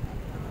 Okay.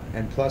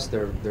 And plus,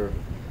 they're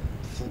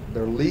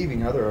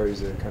leaving other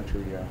areas of the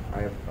country.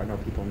 I know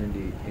people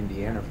in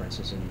Indiana, for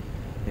instance,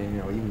 and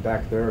even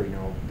back there,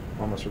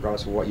 almost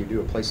regardless of what you do,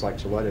 a place like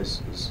Gillette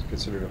is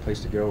considered a place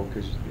to go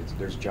because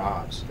there's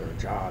jobs. There are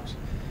jobs,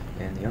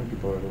 and the young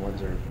people are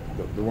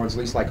the ones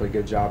least likely to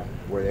get a job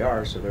where they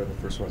are, so they're the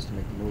first ones to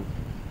make the move.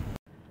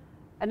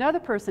 Another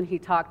person he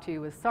talked to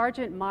was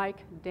Sergeant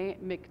Mike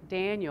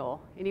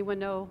McDaniel. Anyone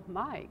know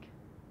Mike?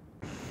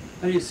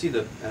 How do you see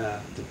the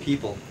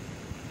people,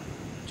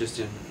 just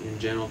in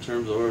general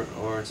terms or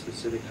in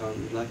specific, however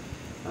you'd like,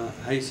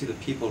 how do you see the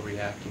people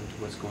reacting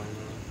to what's going on?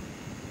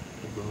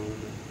 The boom?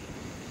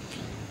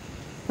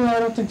 Well, I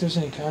don't think there's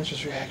any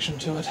conscious reaction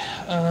to it.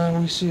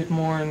 We see it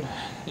more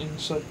in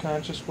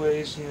subconscious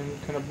ways and in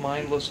kind of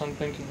mindless,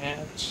 unthinking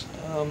acts.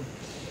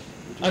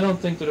 I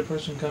don't think that a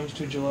person comes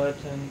to Gillette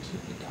and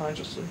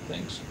consciously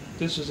thinks,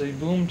 this is a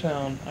boom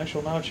town, I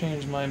shall now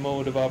change my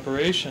mode of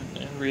operation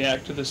and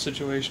react to this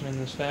situation in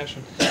this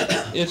fashion.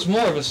 It's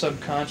more of a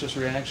subconscious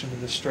reaction to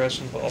the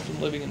stress involved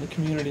in living in the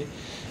community.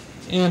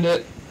 And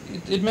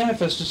it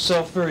manifests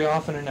itself very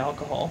often in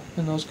alcohol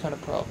and those kind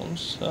of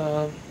problems.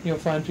 You'll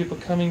find people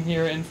coming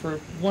here, and for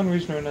one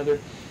reason or another,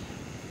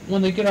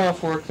 when they get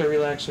off work, their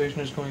relaxation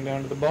is going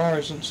down to the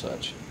bars and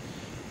such.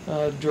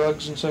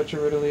 Drugs and such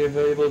are readily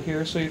available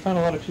here, so you find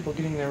a lot of people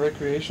getting their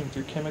recreation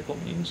through chemical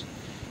means.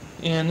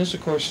 And this,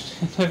 of course,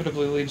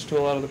 inevitably leads to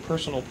a lot of the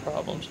personal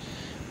problems.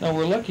 Now,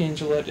 we're lucky in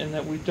Gillette in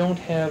that we don't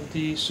have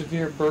the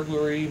severe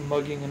burglary,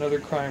 mugging, and other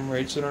crime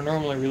rates that are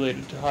normally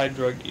related to high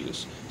drug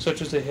use,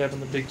 such as they have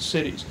in the big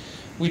cities.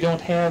 We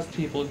don't have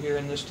people here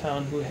in this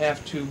town who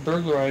have to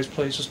burglarize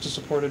places to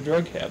support a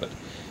drug habit,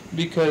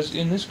 because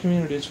in this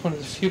community it's one of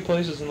the few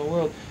places in the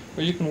world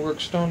where you can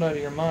work stoned out of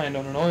your mind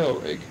on an oil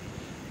rig,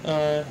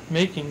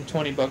 making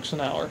 $20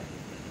 an hour.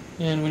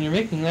 And when you're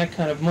making that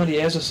kind of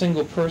money as a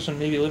single person,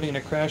 maybe living in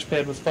a crash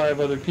pad with 5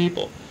 other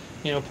people,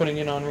 putting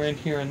in on rent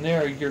here and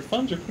there, your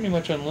funds are pretty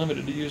much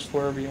unlimited to use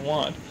wherever you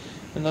want.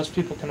 And thus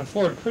people can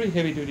afford pretty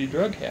heavy-duty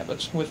drug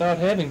habits without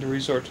having to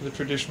resort to the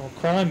traditional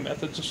crime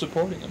methods of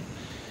supporting them.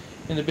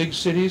 In the big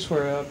cities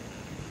where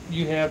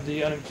you have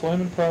the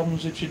unemployment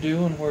problems that you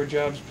do and where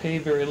jobs pay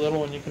very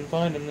little and you can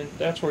find them, then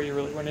that's where you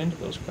really run into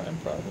those crime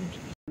problems.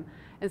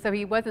 And so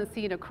he wasn't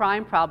seeing a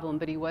crime problem,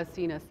 but he was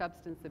seeing a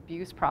substance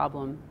abuse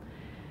problem.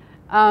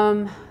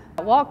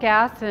 Walt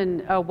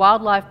Gasson, a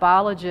wildlife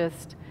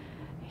biologist,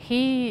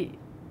 he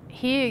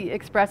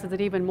expresses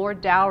an even more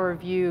dour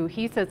view.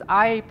 He says,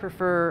 I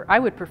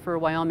would prefer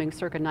Wyoming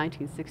circa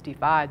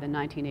 1965 than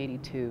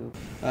 1982.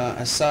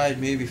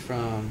 Aside maybe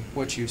from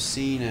what you've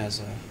seen as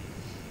an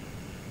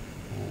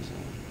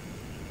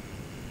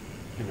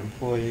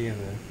employee of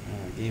the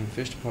Game and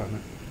Fish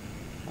Department,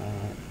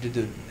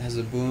 has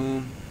the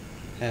boom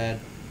had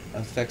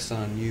effects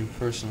on you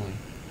personally?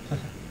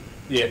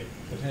 Yeah,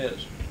 it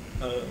has.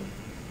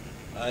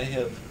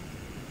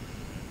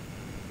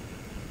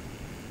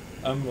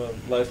 I'm a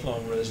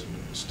lifelong resident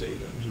of the state.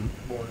 I was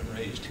born and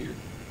raised here.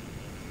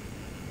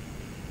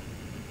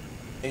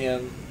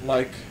 And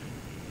like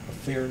a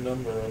fair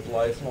number of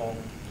lifelong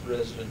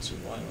residents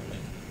of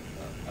Wyoming,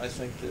 I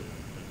think that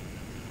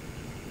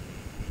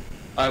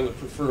I would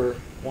prefer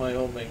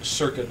Wyoming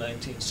circa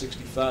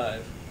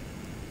 1965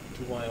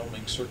 to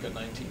Wyoming circa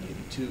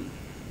 1982.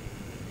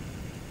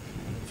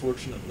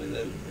 Unfortunately,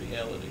 that is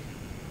reality.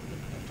 We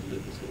have to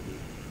live with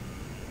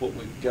what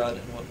we've got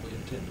and what we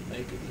intend to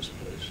make of this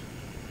place.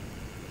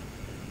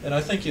 And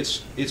I think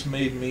it's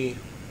made me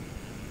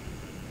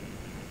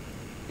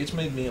a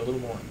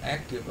little more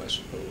active, I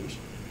suppose.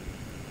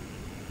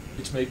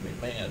 It's made me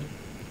mad.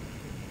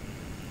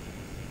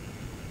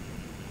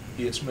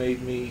 It's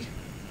made me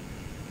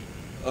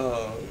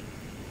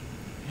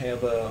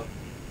have a,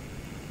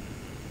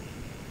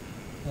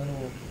 I don't know,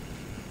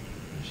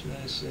 what should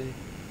I say?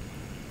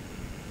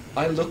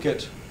 I look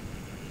at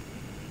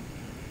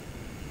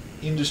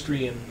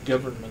industry and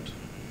government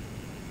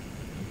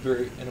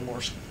in a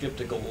more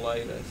skeptical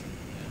light, I think.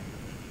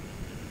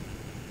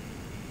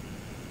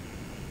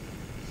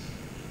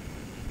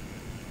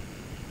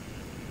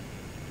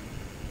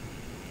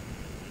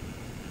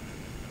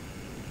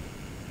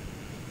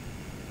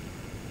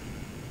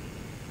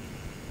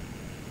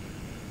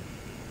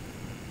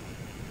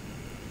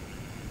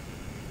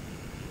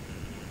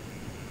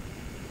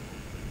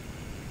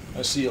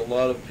 I see a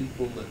lot of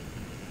people that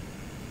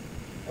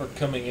are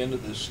coming into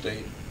this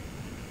state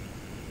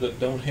that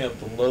don't have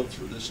the love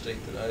for this state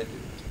that I do.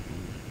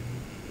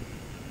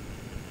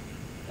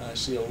 I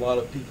see a lot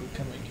of people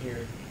coming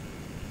here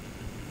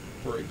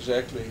for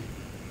exactly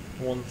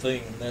one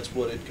thing, and that's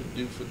what it can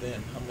do for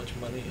them, how much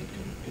money it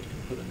can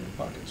put in their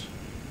pockets.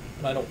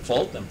 And I don't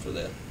fault them for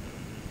that.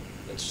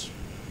 That's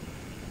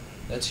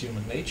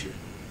human nature,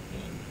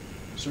 and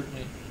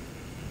certainly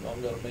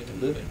I'm going to make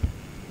a living.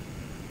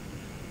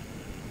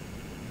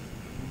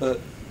 But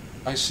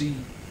I see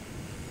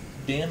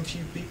damn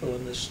few people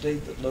in this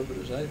state that love it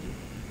as I do,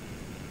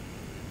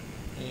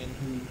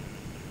 and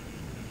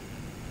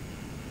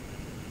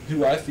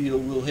who I feel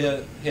will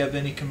have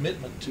any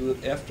commitment to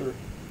it after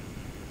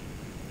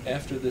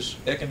this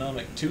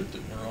economic toot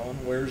that we're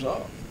on wears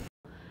off.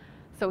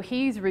 So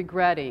he's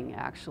regretting,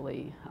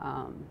 actually,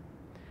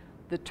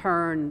 the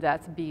turn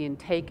that's being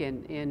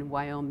taken in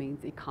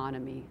Wyoming's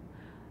economy.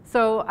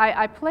 So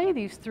I play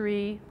these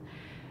three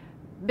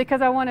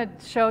because I want to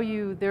show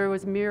you there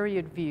was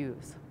myriad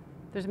views.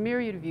 There's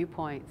myriad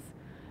viewpoints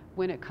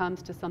when it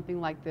comes to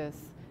something like this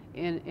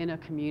in a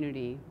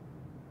community.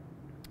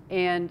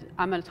 And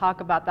I'm going to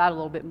talk about that a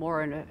little bit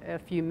more in a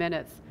few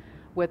minutes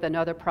with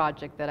another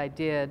project that I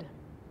did.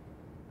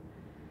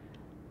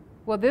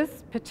 Well,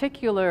 this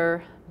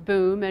particular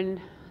boom, and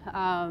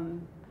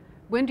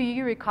when do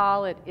you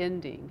recall it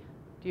ending?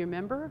 Do you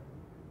remember?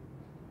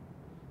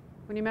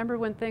 When you remember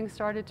when things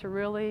started to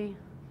really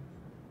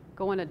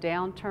go in a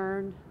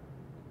downturn?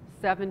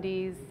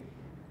 70s,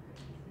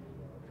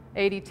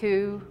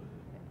 82.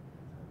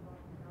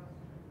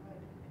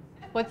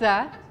 What's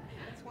that?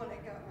 That's when I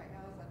got my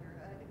house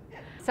under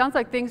HUD. Sounds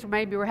like things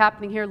maybe were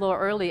happening here a little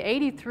early.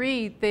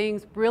 83,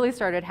 things really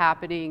started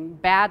happening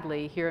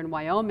badly here in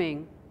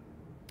Wyoming.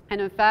 And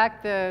in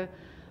fact, the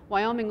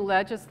Wyoming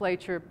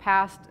legislature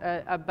passed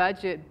a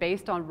budget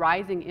based on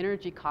rising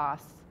energy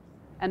costs,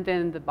 and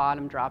then the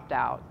bottom dropped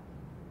out.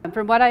 And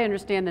from what I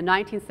understand, the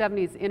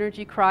 1970s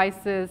energy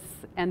crisis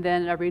and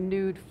then a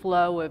renewed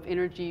flow of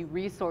energy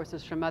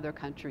resources from other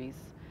countries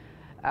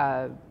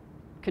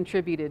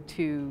contributed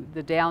to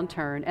the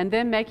downturn. And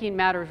then making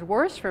matters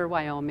worse for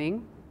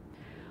Wyoming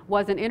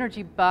was an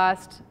energy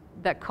bust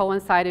that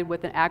coincided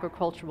with an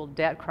agricultural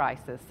debt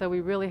crisis. So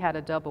we really had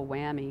a double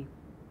whammy.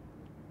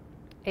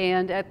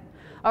 And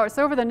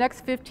so over the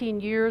next 15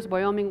 years,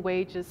 Wyoming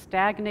wages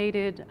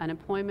stagnated,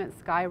 unemployment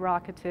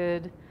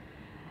skyrocketed,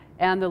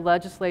 and the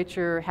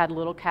legislature had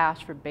little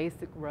cash for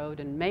basic road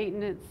and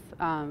maintenance,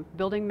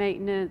 building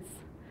maintenance.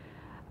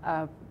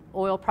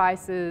 Oil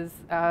prices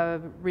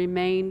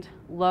remained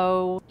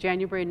low.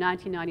 January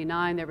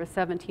 1999, there was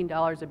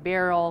 $17 a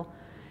barrel,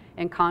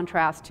 in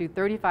contrast to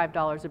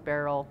 $35 a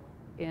barrel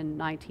in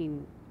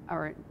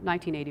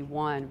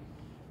 1981.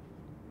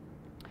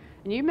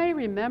 And you may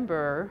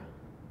remember,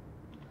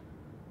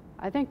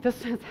 I think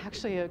this is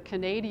actually a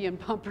Canadian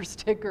bumper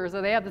sticker,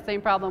 so they have the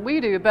same problem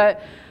we do,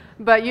 but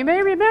you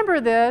may remember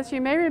this. You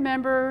may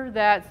remember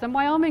that some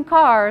Wyoming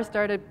cars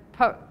started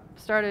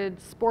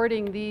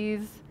sporting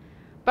these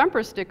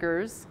bumper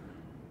stickers.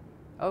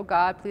 Oh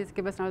God, please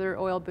give us another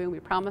oil boom. We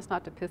promise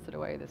not to piss it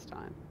away this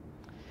time.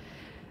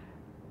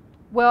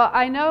 Well,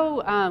 I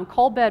know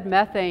coal bed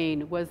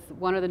methane was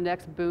one of the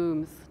next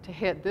booms to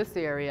hit this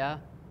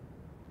area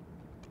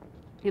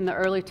in the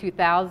early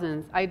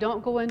 2000s. I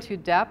don't go into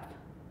depth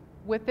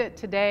with it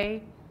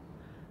today.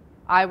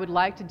 I would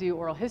like to do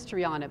oral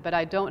history on it, but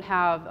I don't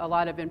have a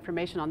lot of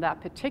information on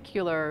that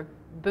particular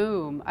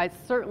boom. It's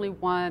certainly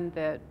one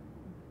that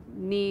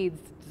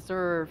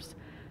deserves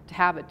to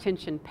have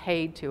attention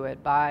paid to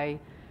it by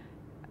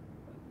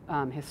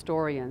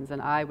historians,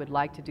 and I would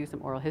like to do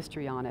some oral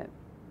history on it.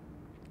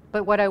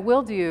 But what I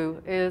will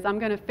do is I'm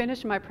going to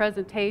finish my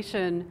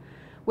presentation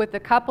with a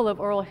couple of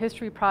oral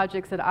history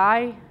projects that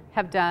I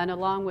have done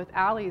along with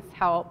Allie's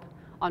help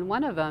on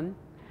one of them.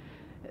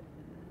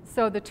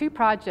 So the two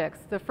projects,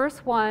 the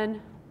first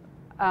one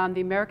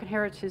the American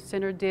Heritage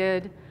Center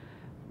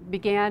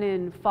began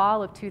in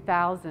fall of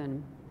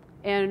 2000.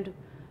 And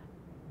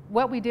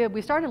what we did,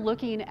 we started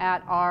looking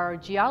at our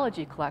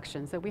geology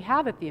collections that we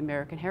have at the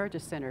American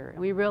Heritage Center. And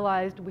we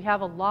realized we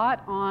have a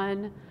lot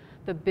on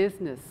the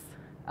business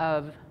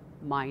of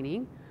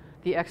mining,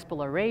 the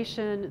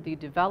exploration, the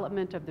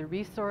development of the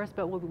resource,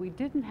 but what we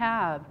didn't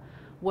have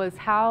was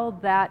how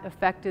that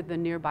affected the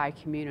nearby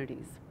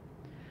communities.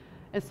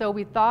 And so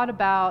we thought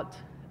about,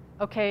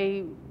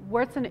 okay,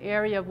 what's an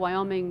area of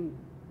Wyoming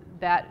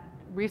that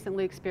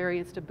recently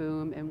experienced a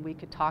boom, and we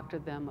could talk to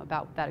them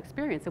about that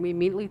experience. And we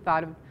immediately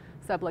thought of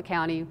Sublette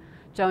County,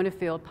 Jonah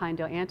Field,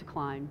 Pinedale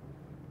Anticline.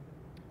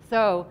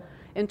 So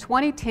in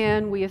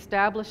 2010, we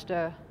established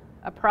a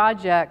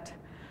project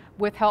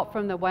with help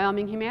from the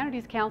Wyoming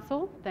Humanities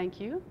Council, thank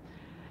you,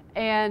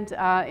 and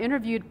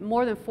interviewed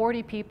more than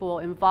 40 people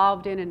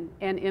involved in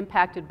and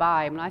impacted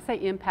by. When I say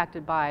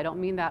impacted by, I don't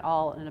mean that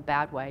all in a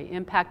bad way.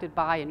 Impacted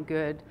by in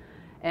good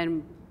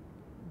and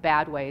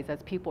bad ways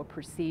as people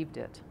perceived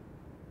it.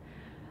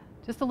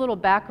 Just a little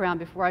background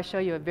before I show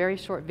you a very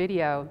short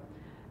video.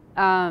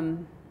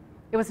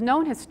 It was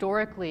known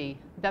historically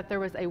that there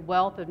was a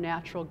wealth of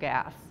natural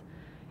gas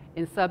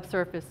in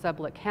subsurface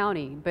Sublette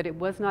County, but it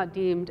was not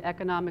deemed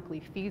economically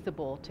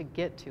feasible to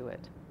get to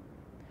it.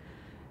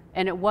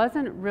 And it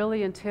wasn't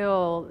really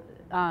until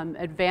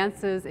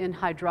advances in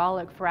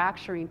hydraulic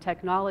fracturing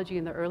technology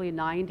in the early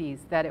 90s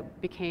that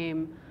it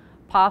became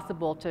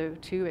possible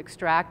to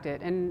extract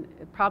it. And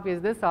probably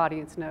as this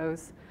audience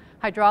knows,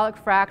 hydraulic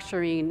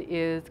fracturing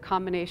is a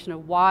combination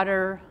of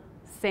water,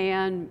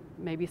 sand,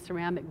 maybe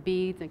ceramic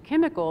beads, and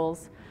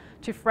chemicals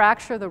to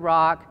fracture the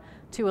rock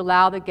to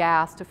allow the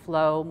gas to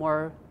flow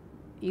more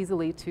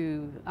easily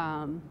to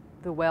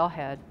the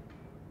wellhead.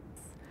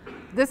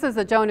 This is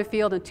a Jonah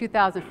Field in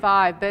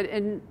 2005, but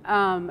in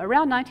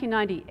around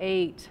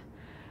 1998,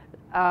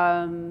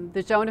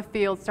 the Jonah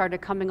Field started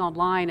coming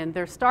online, and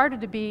there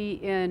started to be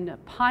in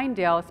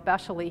Pinedale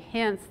especially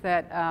hints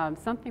that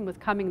something was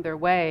coming their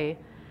way,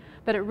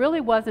 but it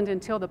really wasn't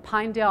until the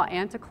Pinedale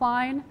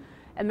Anticline,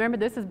 and remember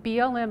this is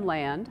BLM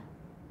land,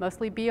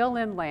 mostly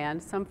BLM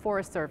land, some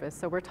Forest Service,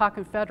 so we're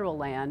talking federal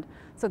land.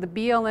 So the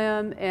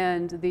BLM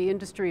and the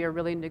industry are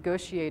really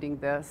negotiating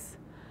this.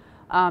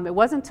 It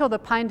wasn't until the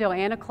Pinedale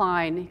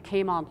Anticline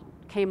came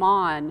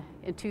on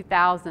in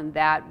 2000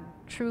 that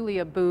truly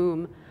a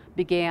boom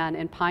began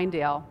in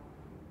Pinedale.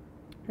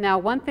 Now,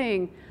 one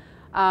thing,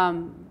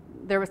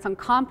 there were some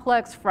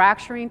complex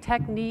fracturing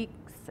techniques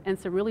and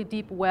some really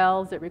deep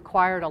wells that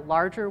required a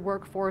larger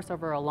workforce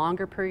over a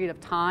longer period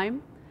of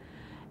time.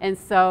 And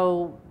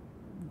so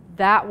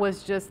that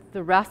was just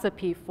the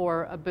recipe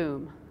for a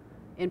boom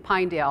in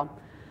Pinedale.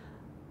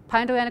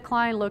 Pinedale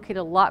Anticline located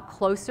a lot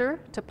closer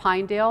to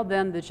Pinedale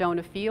than the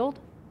Jonah Field.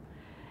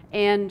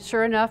 And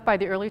sure enough, by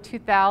the early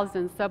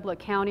 2000s, Sublette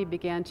County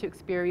began to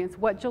experience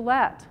what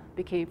Gillette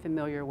became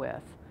familiar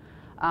with.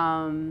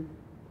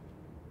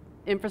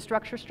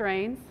 Infrastructure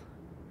strains,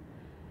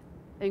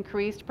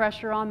 increased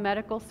pressure on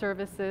medical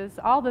services,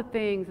 all the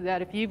things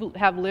that if you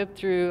have lived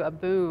through a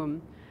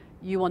boom,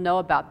 you will know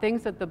about,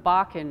 things that the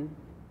Bakken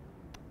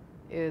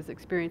is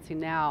experiencing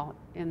now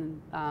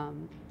in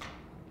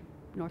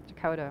North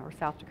Dakota or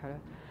South Dakota.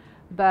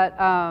 But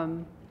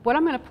what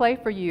I'm going to play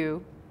for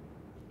you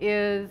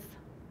is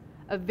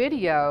a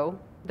video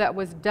that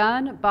was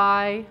done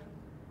by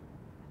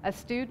a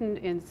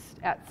student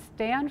at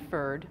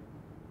Stanford,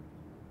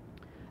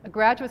 a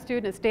graduate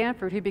student at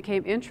Stanford who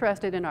became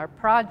interested in our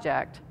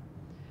project.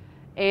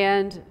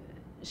 And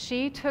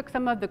she took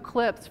some of the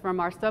clips from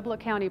our Sublette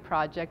County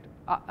project,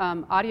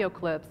 audio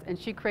clips, and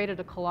she created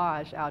a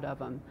collage out of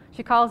them.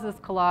 She calls this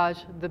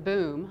collage The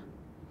Boom.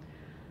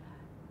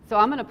 So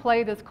I'm going to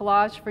play this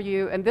collage for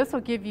you, and this will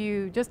give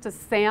you just a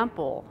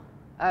sample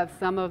of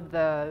some of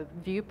the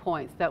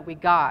viewpoints that we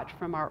got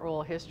from our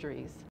oral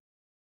histories.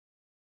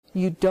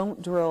 You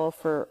don't drill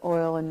for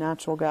oil and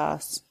natural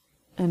gas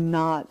and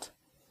not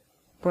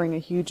bring a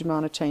huge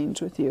amount of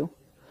change with you.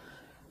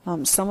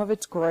 Some of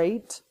it's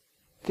great,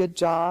 good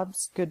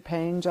jobs, good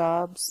paying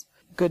jobs,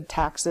 good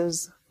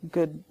taxes,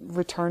 good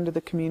return to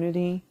the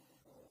community.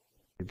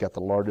 We've got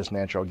the largest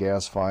natural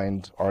gas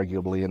find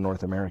arguably in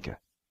North America.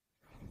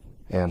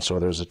 And so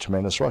there's a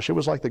tremendous rush. It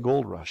was like the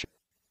gold rush.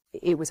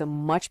 It was a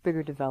much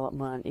bigger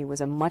development. It was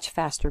a much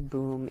faster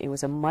boom. It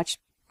was a much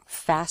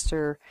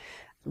faster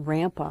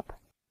ramp up.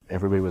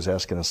 Everybody was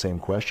asking the same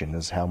question,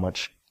 is how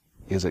much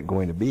is it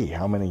going to be?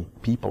 How many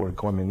people are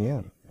coming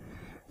in?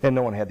 And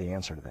no one had the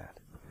answer to that.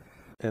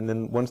 And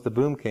then once the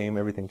boom came,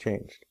 everything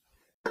changed.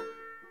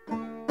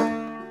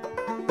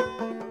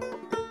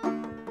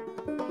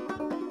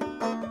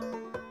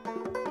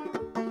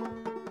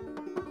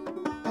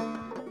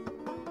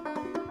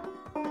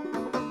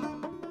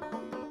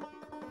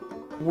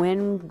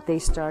 When they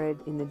started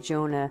in the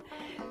Jonah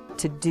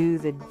to do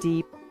the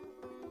deep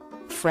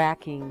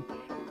fracking,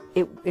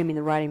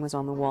 the writing was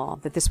on the wall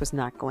that this was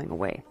not going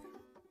away.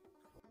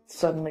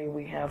 Suddenly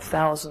we have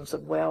thousands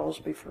of wells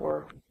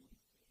before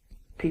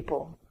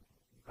people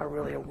are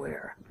really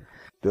aware.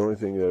 The only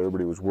thing that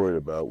everybody was worried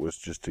about was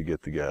just to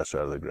get the gas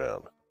out of the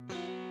ground.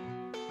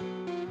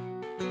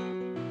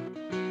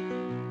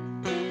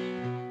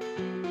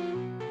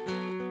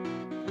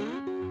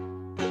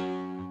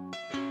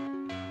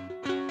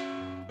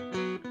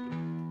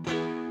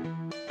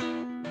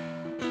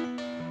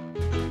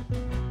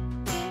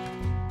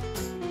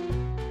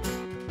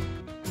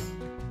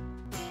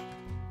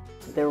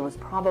 There was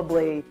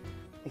probably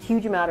a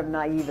huge amount of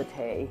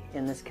naivete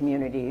in this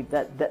community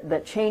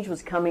that change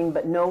was coming,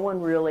 but no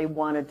one really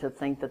wanted to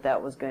think that that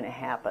was going to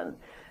happen.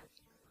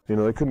 You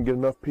know, they couldn't get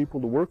enough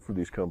people to work for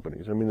these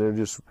companies. I mean, they're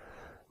just,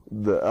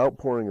 the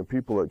outpouring of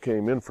people that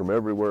came in from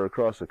everywhere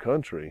across the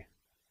country.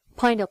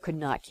 Pinedale could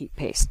not keep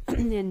pace.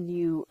 And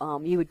you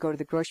would go to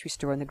the grocery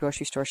store, and the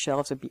grocery store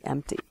shelves would be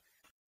empty.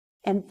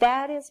 And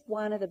that is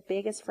one of the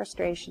biggest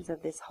frustrations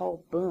of this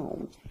whole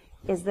boom,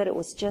 is that it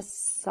was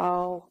just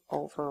so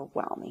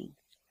overwhelming.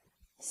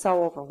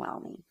 So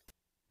overwhelming.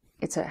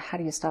 It's a, how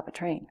do you stop a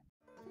train?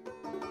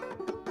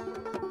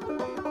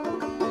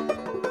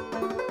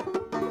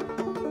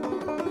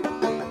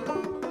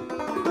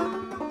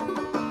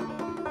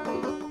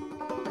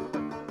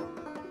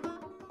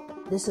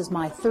 This is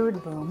my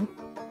third boom.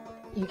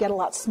 You get a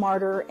lot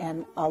smarter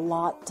and a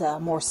lot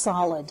more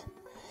solid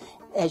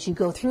as you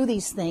go through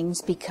these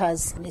things,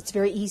 because it's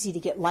very easy to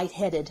get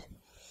lightheaded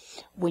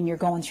when you're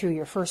going through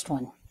your first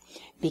one,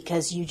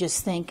 because you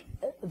just think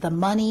the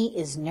money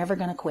is never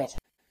going to quit.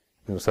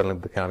 You know, suddenly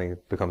the county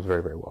becomes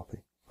very, very wealthy,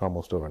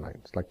 almost overnight.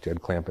 It's like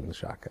Jed Clampett and the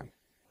shotgun.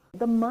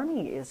 The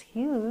money is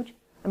huge.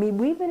 I mean,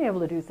 we've been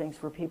able to do things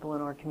for people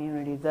in our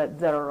community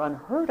that are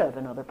unheard of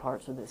in other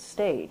parts of this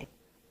state.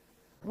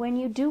 When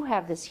you do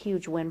have this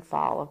huge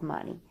windfall of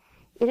money,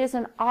 it is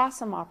an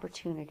awesome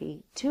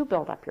opportunity to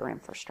build up your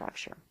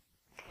infrastructure.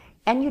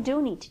 And you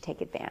do need to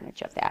take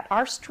advantage of that.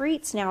 Our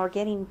streets now are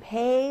getting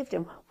paved,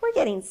 and we're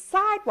getting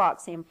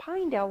sidewalks in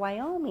Pinedale,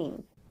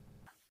 Wyoming.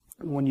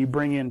 When you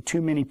bring in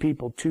too many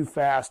people too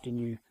fast, and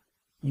you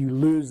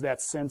lose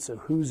that sense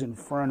of who's in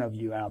front of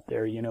you out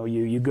there. You know,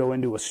 you go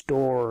into a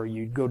store, or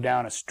you go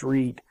down a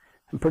street,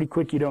 and pretty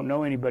quick you don't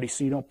know anybody,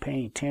 so you don't pay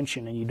any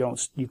attention, and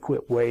you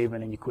quit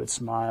waving and you quit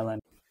smiling.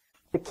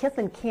 The kith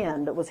and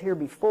kin that was here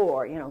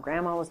before, you know,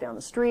 Grandma was down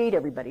the street,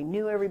 everybody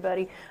knew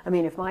everybody. I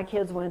mean, if my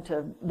kids went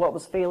to what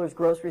was Failer's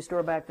grocery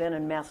store back then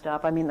and messed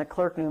up, I mean, the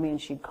clerk knew me and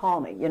she'd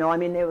call me. You know, I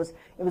mean, it was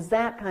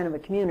that kind of a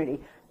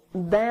community.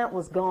 That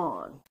was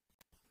gone.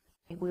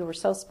 We were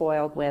so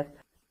spoiled with,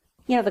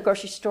 you know, the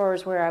grocery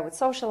stores where I would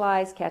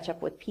socialize, catch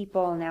up with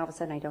people, and now all of a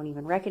sudden I don't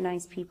even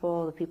recognize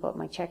people. The people at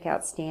my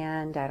checkout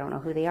stand, I don't know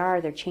who they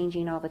are. They're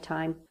changing all the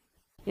time.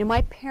 You know,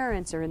 my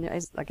parents are in their,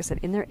 like I said,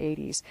 in their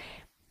 80s.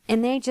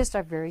 And they just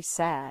are very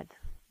sad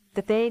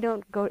that they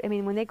don't go, I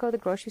mean, when they go to the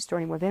grocery store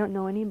anymore, they don't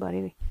know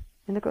anybody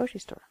in the grocery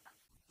store.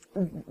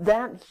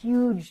 That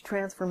huge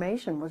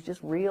transformation was just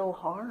real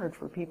hard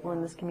for people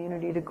in this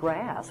community to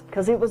grasp,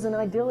 because it was an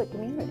idyllic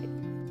community.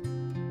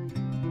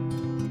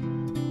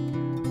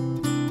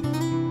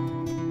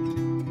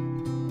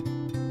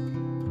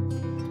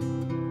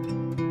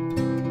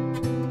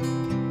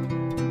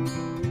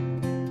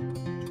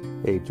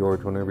 Hey,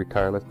 George, when we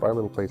retire, let's buy a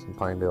little place in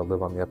Pinedale,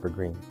 live on the Upper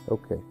Green.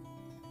 Okay.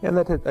 And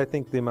that I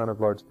think the amount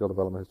of large-scale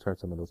development has turned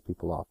some of those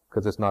people off,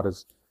 because it's not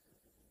as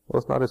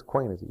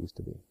quaint as it used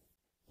to be.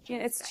 Yeah,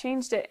 it's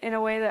changed it in a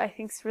way that I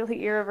think is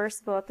really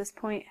irreversible at this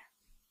point.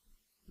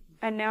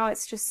 And now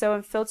it's just so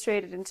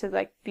infiltrated into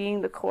like being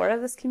the core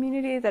of this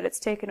community that it's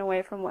taken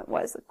away from what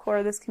was the core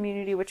of this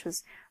community, which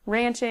was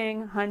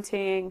ranching,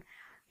 hunting.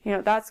 You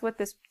know, that's what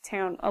this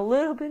town, a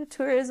little bit of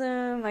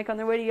tourism, like on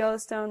their way to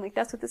Yellowstone, like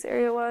that's what this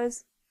area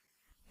was.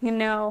 You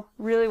know,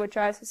 really what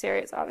drives this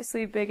area is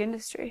obviously big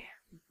industry.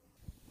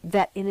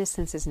 That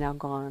innocence is now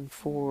gone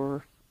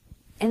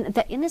and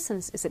that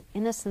innocence is an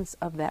innocence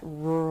of that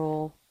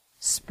rural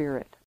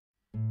spirit.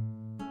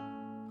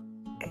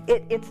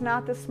 It's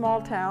not the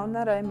small town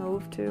that I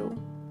moved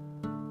to.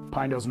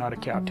 Pinedale's not a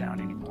cow town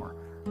anymore.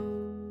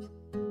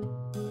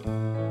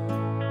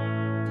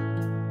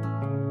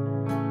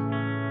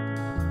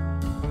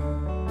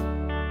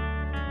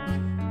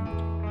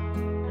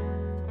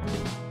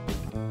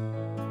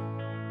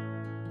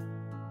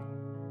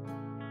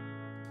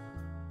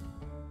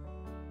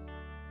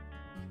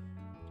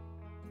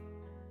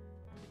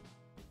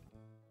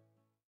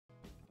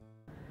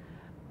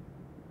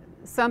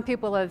 Some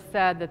people have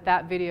said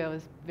that video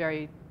is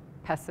very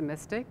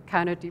pessimistic,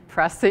 kind of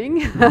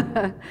depressing.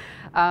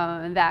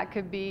 And that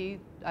could be,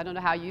 I don't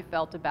know how you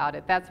felt about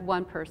it. That's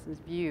one person's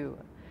view.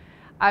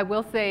 I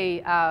will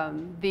say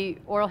the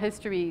oral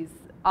histories,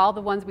 all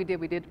the ones we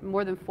did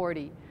more than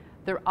 40.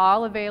 They're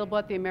all available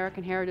at the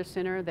American Heritage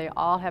Center. They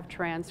all have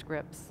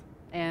transcripts,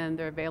 and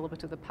they're available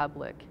to the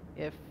public.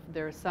 If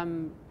there's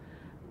some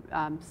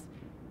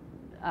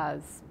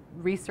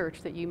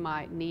research that you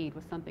might need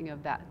with something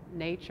of that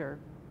nature.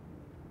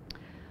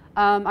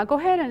 I'll go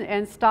ahead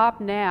and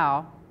stop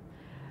now,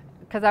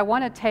 because I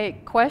want to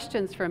take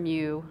questions from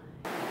you.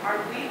 Are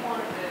we one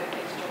of the,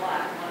 it's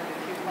Gillette, one of the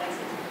few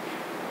places,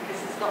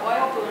 because as the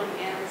oil boom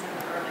ends in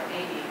the early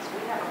 80s,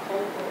 we have a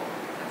coal boom,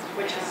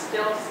 which is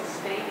still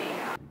sustaining.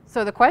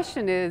 So the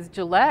question is,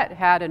 Gillette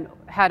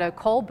had a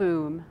coal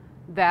boom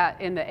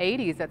that in the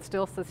 80s that's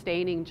still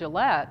sustaining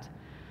Gillette.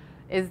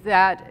 Is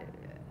that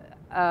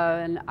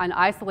an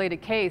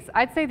isolated case?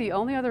 I'd say the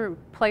only other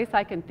place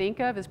I can think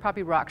of is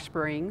probably Rock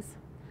Springs,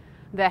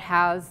 that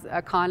has an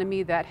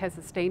economy that has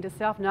sustained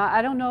itself. Now,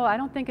 I don't know, I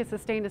don't think it's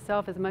sustained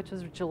itself as much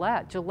as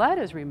Gillette. Gillette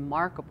is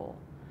remarkable.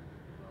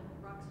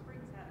 Well, Rock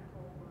Springs had a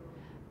coal boom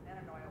and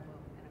an oil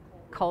boom and a coal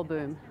boom. Coal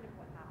boom. That's kind of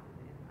what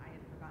happened, and I had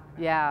forgotten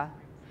about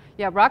Yeah.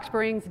 Yeah, Rock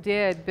Springs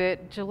did,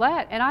 but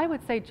Gillette, and I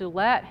would say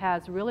Gillette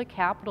has really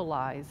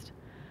capitalized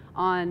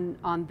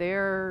on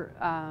their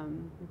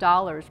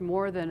dollars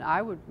more than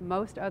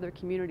most other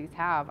communities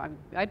have.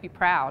 I'd be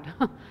proud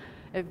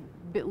of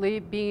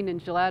being in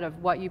Gillette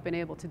of what you've been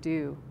able to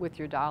do with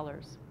your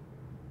dollars.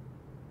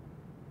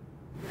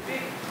 The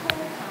big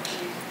coal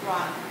companies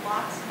brought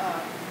lots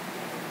of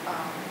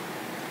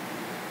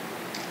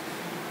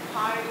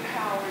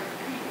high-powered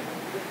people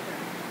with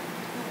them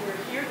who were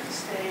here to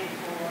stay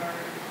for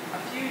a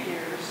few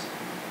years,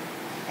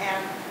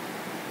 and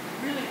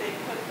really they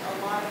put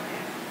a lot of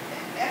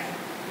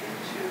effort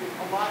into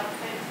a lot of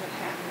things that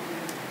happened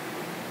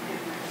in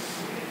the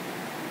community.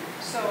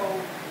 So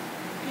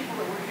people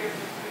that were here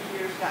for 3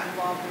 years got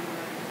involved in the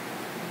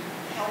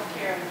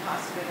healthcare and the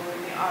hospital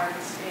and the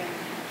arts and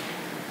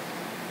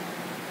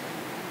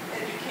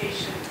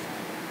education.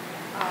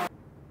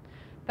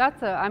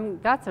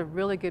 That's a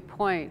really good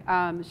point.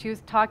 She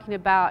was talking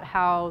about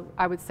how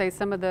I would say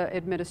some of the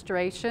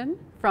administration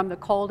from the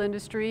coal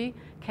industry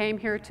came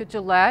here to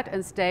Gillette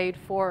and stayed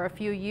for a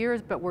few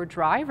years, but were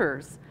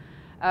drivers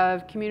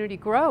of community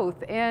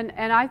growth. And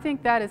I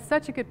think that is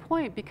such a good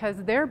point because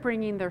they're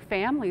bringing their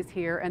families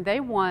here and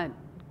they want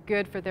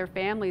good for their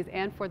families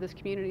and for this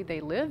community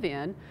they live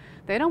in.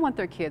 They don't want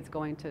their kids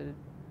going to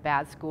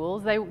bad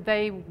schools. They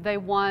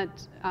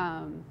want,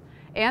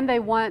 and they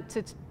want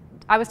to.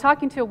 I was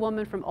talking to a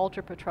woman from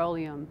Ultra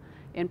Petroleum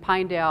in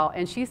Pinedale,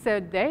 and she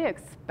said they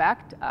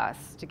expect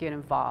us to get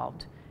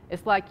involved.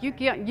 It's like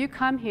you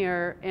come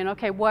here and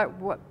okay, what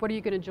are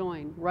you going to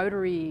join?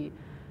 Rotary.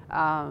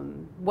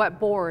 What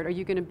board are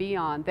you going to be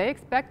on? They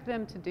expect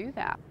them to do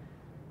that.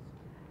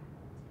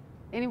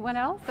 Anyone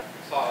else?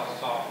 Saw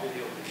a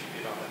video that you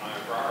did on the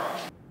Niobrara.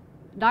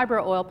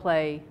 Niobrara Oil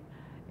play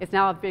is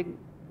now a big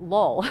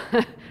lull,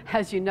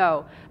 as you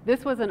know.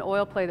 This was an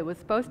oil play that was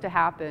supposed to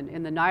happen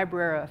in the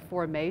Niobrara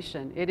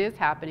Formation. It is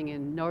happening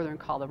in northern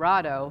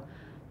Colorado.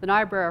 The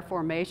Niobrara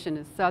Formation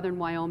is southern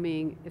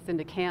Wyoming. It's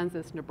into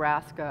Kansas,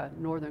 Nebraska,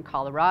 northern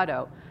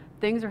Colorado.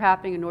 Things are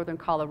happening in northern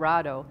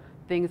Colorado.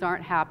 Things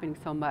aren't happening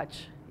so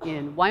much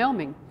in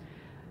Wyoming.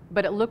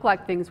 But it looked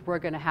like things were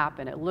going to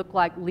happen. It looked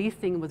like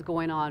leasing was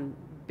going on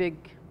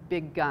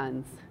big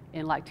guns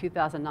in like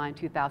 2009,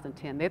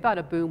 2010. They thought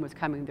a boom was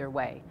coming their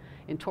way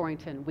in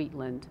Torrington,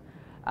 Wheatland,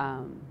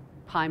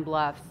 Pine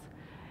Bluffs.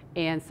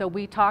 And so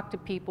we talked to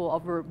people,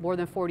 over more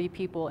than 40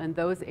 people in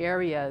those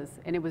areas,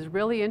 and it was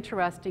really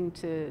interesting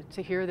to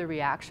hear the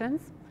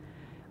reactions.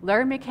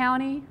 Laramie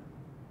County,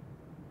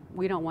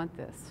 we don't want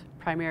this,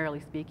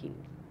 primarily speaking,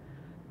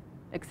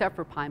 except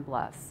for Pine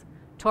Bluffs.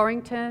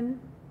 Torrington,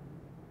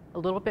 a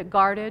little bit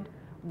guarded.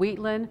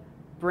 Wheatland,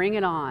 bring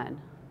it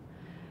on.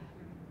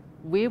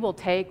 We will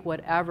take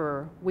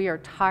whatever. We are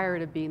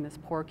tired of being this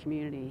poor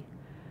community.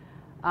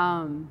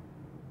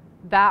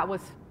 That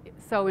was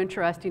so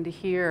interesting to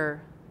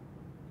hear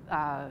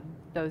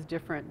those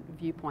different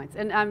viewpoints.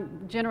 And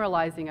I'm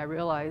generalizing, I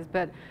realize,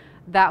 but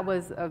that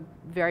was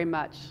very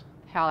much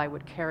how I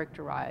would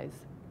characterize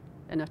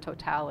in a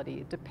totality.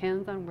 It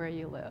depends on where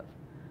you live.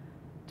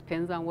 It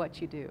depends on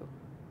what you do.